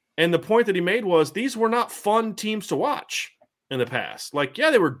 And the point that he made was these were not fun teams to watch in the past. Like,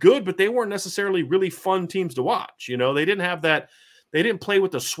 yeah, they were good, but they weren't necessarily really fun teams to watch. They didn't have that. They didn't play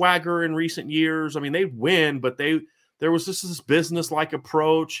with the swagger in recent years. I mean, they'd win, but there was just this business-like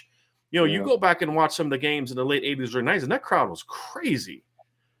approach. You go back and watch some of the games in the late 80s or 90s, and that crowd was crazy.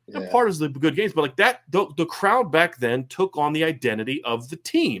 That part is the good games, but like that, the crowd back then took on the identity of the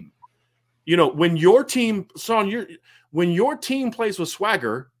team. When your team, when your team plays with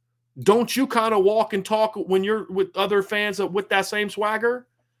swagger, don't you kind of walk and talk when you're with other fans with that same swagger,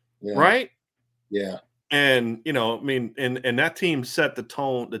 right? Yeah. And and that team set the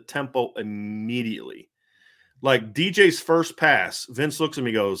tone, the tempo immediately. Like DJ's first pass, Vince looks at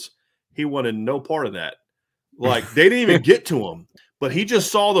me, goes, he wanted no part of that. Like they didn't even get to him. But he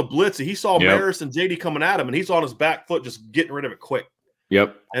just saw the blitz. He saw Maris and JD coming at him, and he's on his back foot just getting rid of it quick.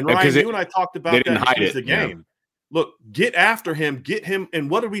 Yep. And Ryan, you and I talked about that in the game. Yeah. Look, get after him, get him. And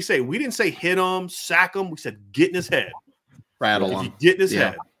what did we say? We didn't say hit him, sack him. We said get in his head. Rattle him. Get in his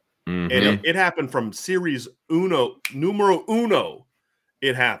head. Mm-hmm. And it happened from series numero uno.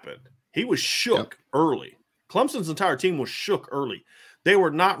 It happened. He was shook early. Clemson's entire team was shook early. They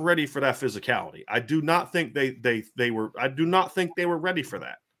were not ready for that physicality. I do not think they were. I do not think they were ready for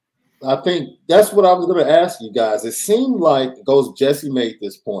that. I think that's what I was going to ask you guys. It seemed like Jesse made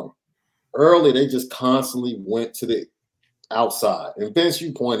this point. early they just constantly went to the outside. And Vince,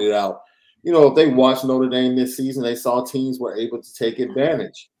 you pointed out, if they watched Notre Dame this season, they saw teams were able to take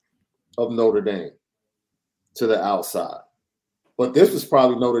advantage of Notre Dame to the outside. But this was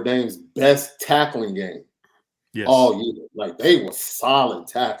probably Notre Dame's best tackling game all year. Like, they were solid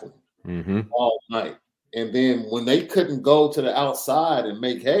tackling all night. And then when they couldn't go to the outside and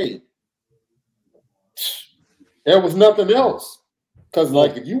make hay, there was nothing else. Because,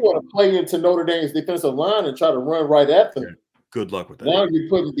 if you want to play into Notre Dame's defensive line and try to run right at them, good luck with that. Now you're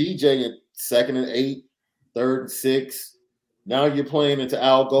putting DJ in 2nd and 8, 3rd and 6. Now you're playing into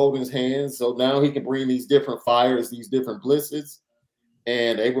Al Golden's hands. So now he can bring these different fires, these different blitzes.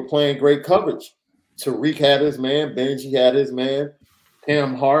 And they were playing great coverage. Tariq had his man. Benji had his man.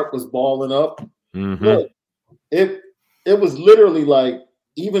 Cam Hart was balling up. Look, it was literally like,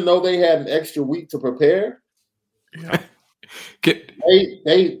 even though they had an extra week to prepare,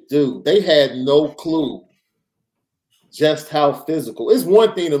 they had no clue just how physical. It's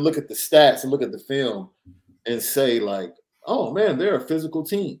one thing to look at the stats and look at the film and say, like, oh man, they're a physical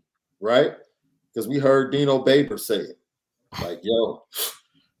team, right? Because we heard Dino Baber say it. Like, yo,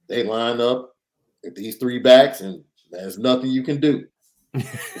 they line up with these 3 backs and there's nothing you can do.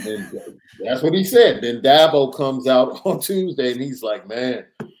 And that's what he said. Then Dabo comes out on Tuesday and he's like, man,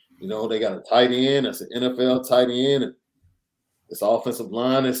 they got a tight end. That's an NFL tight end. And this offensive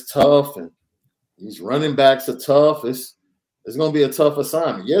line is tough. And these running backs are tough. It's going to be a tough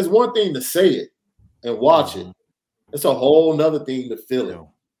assignment. Yeah, it's one thing to say it and watch it. It's a whole nother thing to feel it.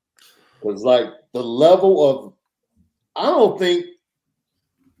 Because, like, the level of – I don't think –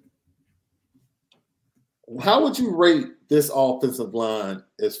 how would you rate this offensive line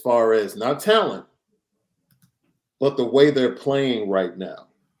as far as not talent, but the way they're playing right now?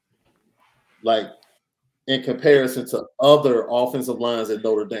 Like, in comparison to other offensive lines at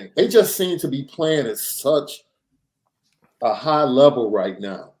Notre Dame. They just seem to be playing at such a high level right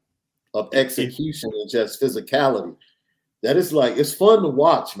now of execution and just physicality that it's like, it's fun to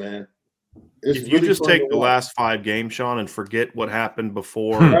watch, man. It's if you really just fun take to the watch. last 5 games, Sean, and forget what happened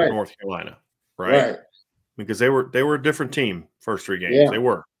before Right. North Carolina, right? Because they were a different team first 3 games. Yeah. They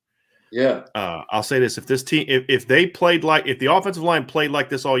were. Yeah. I'll say this: if this team, if the offensive line played like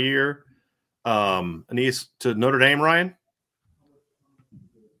this all year, and he's to Notre Dame, Ryan.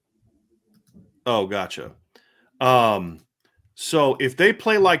 Oh, gotcha. So if they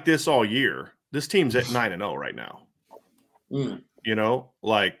play like this all year, this team's at 9-0 right now.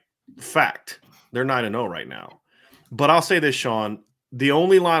 Like, fact, they're 9-0 right now. But I'll say this, Sean: the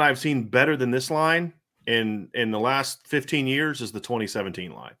only line I've seen better than this line in the last 15 years is the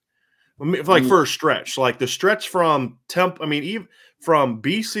 2017 line. Like, for a stretch, like the stretch from even from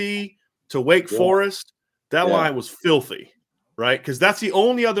BC to Wake Forest, that line was filthy, right? Because that's the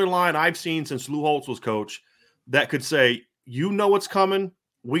only other line I've seen since Lou Holtz was coach that could say, you know what's coming,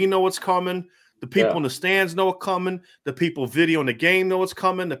 we know what's coming, the people in the stands know what's coming, the people videoing the game know what's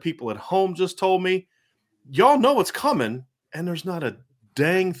coming, the people at home just told me, y'all know what's coming, and there's not a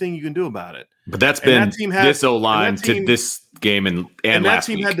dang thing you can do about it. But that's been this O-line to this game and last week. That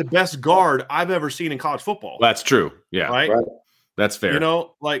team had the best guard I've ever seen in college football. That's true. Yeah. Right? That's fair.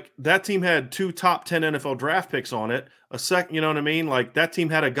 Like, that team had 2 top 10 NFL draft picks on it. A second, you know what I mean? Like, that team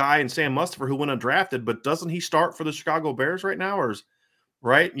had a guy in Sam Mustipher who went undrafted, but doesn't he start for the Chicago Bears right now? Or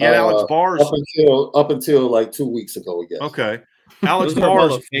right? Yeah, Alex Bars. Up until like 2 weeks ago, yes. Okay. Alex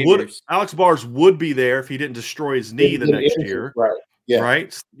Bars would be there if he didn't destroy his knee the next year. Right. Yeah.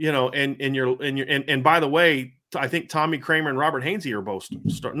 Right. And by the way, I think Tommy Kramer and Robert Hainsey are both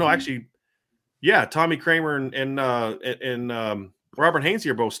Tommy Kramer and Robert Hainsey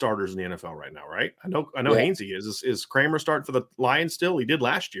are both starters in the NFL right now, right? I know Hainsey is. Is Kramer starting for the Lions still? He did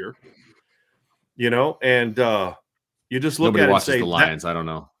last year. And you just look Nobody at it watches and say the Lions. I don't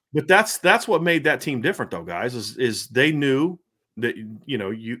know. But that's what made that team different, though, guys. Is they knew that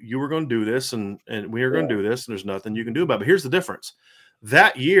you were going to do this and we are going to do this, and there's nothing you can do about it. But here's the difference: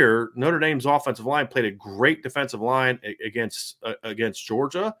 that year, Notre Dame's offensive line played a great defensive line against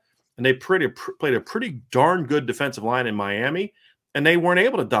Georgia, and they played a pretty darn good defensive line in Miami, and they weren't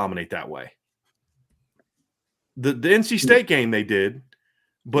able to dominate that way. The NC State game they did,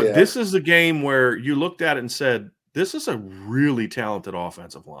 but this is the game where you looked at it and said, this is a really talented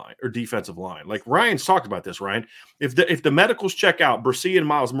offensive line or defensive line. Like, Ryan's talked about this, Ryan. If the medicals check out, Brescia and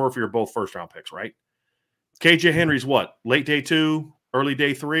Miles Murphy are both first-round picks, right? KJ Henry's what? Late day 2, early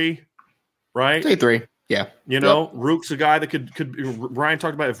day 3, right? Day 3, yeah. Rook's a guy that could Ryan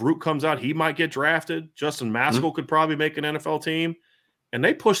talked about if Rook comes out, he might get drafted. Justin Maskell could probably make an NFL team. and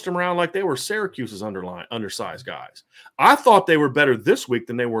they pushed them around like they were Syracuse's undersized guys. I thought they were better this week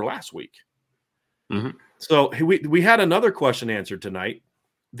than they were last week. Mm-hmm. So we had another question answered tonight.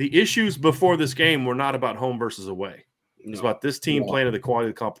 The issues before this game were not about home versus away. It's about this team playing to the quality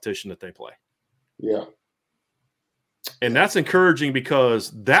of the competition that they play. Yeah. And that's encouraging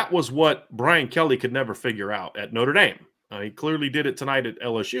because that was what Brian Kelly could never figure out at Notre Dame. He clearly did it tonight at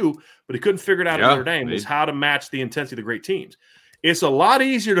LSU, but he couldn't figure it out at Notre Dame was how to match the intensity of the great teams. It's a lot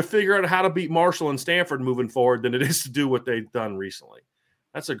easier to figure out how to beat Marshall and Stanford moving forward than it is to do what they've done recently.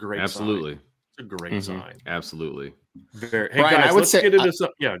 That's a great Absolutely. sign. It's a great sign. Absolutely. Hey, Ryan, guys, I would let's say, get into this.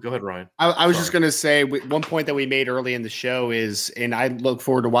 Yeah, go ahead, Ryan. I was just going to say one point that we made early in the show is, and I look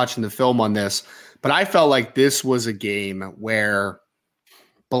forward to watching the film on this, but I felt like this was a game where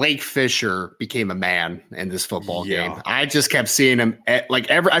Blake Fisher became a man in this football game. I just kept seeing him I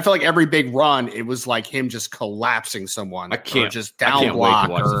felt like every big run, it was like him just collapsing someone. I can't just down wait to block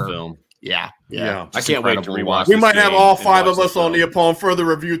watch the film. Yeah. I can't wait to rewatch. We might have all and five watch of us the on the film. Upon Further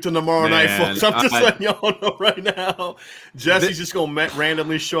review to tomorrow night, Man, folks. I'm just letting y'all know right now. Jesse's just going to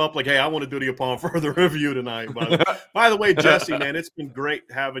randomly show up like, hey, I want to do the Upon Further review tonight. By the way, Jesse, man, it's been great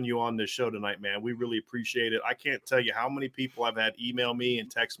having you on this show tonight, man. We really appreciate it. I can't tell you how many people I've had email me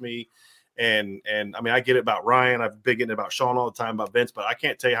and text me. And I mean, I get it about Ryan. I've been getting it about Sean all the time, about Vince, but I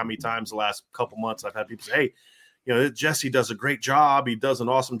can't tell you how many times the last couple months I've had people say, hey, you know, Jesse does a great job. He does an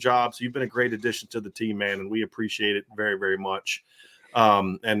awesome job. So you've been a great addition to the team, man. And we appreciate it very, very much.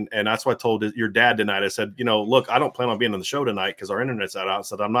 And that's what I told your dad tonight. I said, you know, look, I don't plan on being on the show tonight because our internet's out. I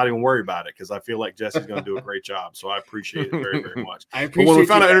said, I'm not even worried about it because I feel like Jesse's going to do a great job. So I appreciate it very, very much. I appreciate when we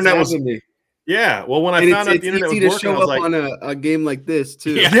found out internet was me. Yeah. Well, when I found out the internet was easy to working, show I was up like, on a game like this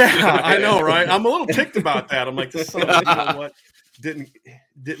too. yeah, I know, right? I'm a little ticked about that. I'm like, this son of a, you know what? Didn't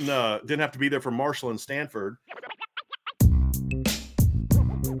have to be there for Marshall and Stanford.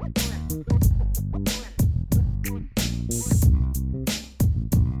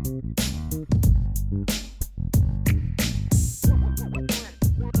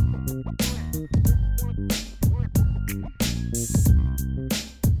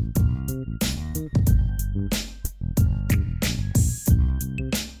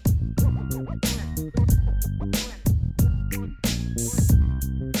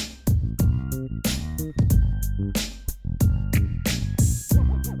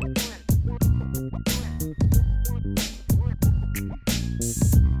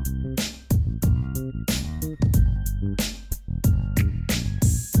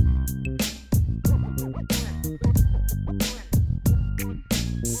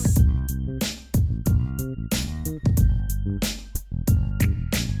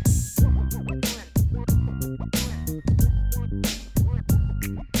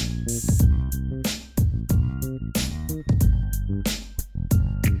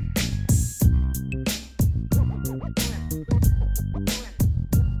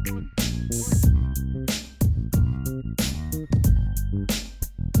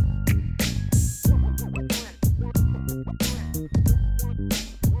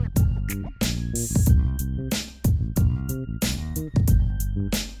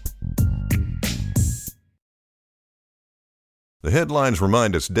 The headlines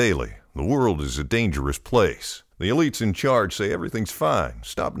remind us daily, the world is a dangerous place. The elites in charge say everything's fine,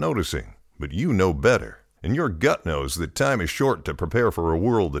 stop noticing. But you know better. And your gut knows that time is short to prepare for a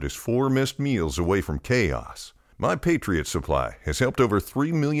world that is 4 missed meals away from chaos. My Patriot Supply has helped over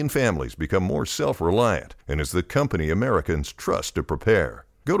 3 million families become more self-reliant and is the company Americans trust to prepare.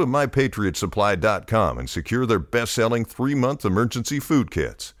 Go to MyPatriotSupply.com and secure their best-selling 3-month emergency food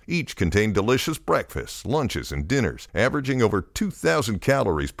kits. Each contain delicious breakfasts, lunches, and dinners, averaging over 2,000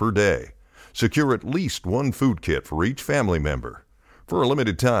 calories per day. Secure at least 1 food kit for each family member. For a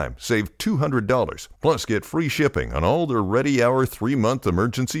limited time, save $200, plus get free shipping on all their Ready Hour 3-month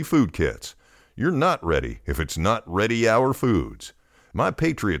emergency food kits. You're not ready if it's not Ready Hour Foods. My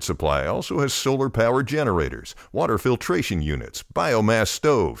Patriot Supply also has solar power generators, water filtration units, biomass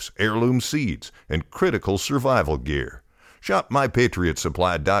stoves, heirloom seeds, and critical survival gear. Shop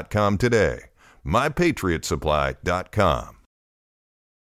MyPatriotSupply.com today. MyPatriotSupply.com.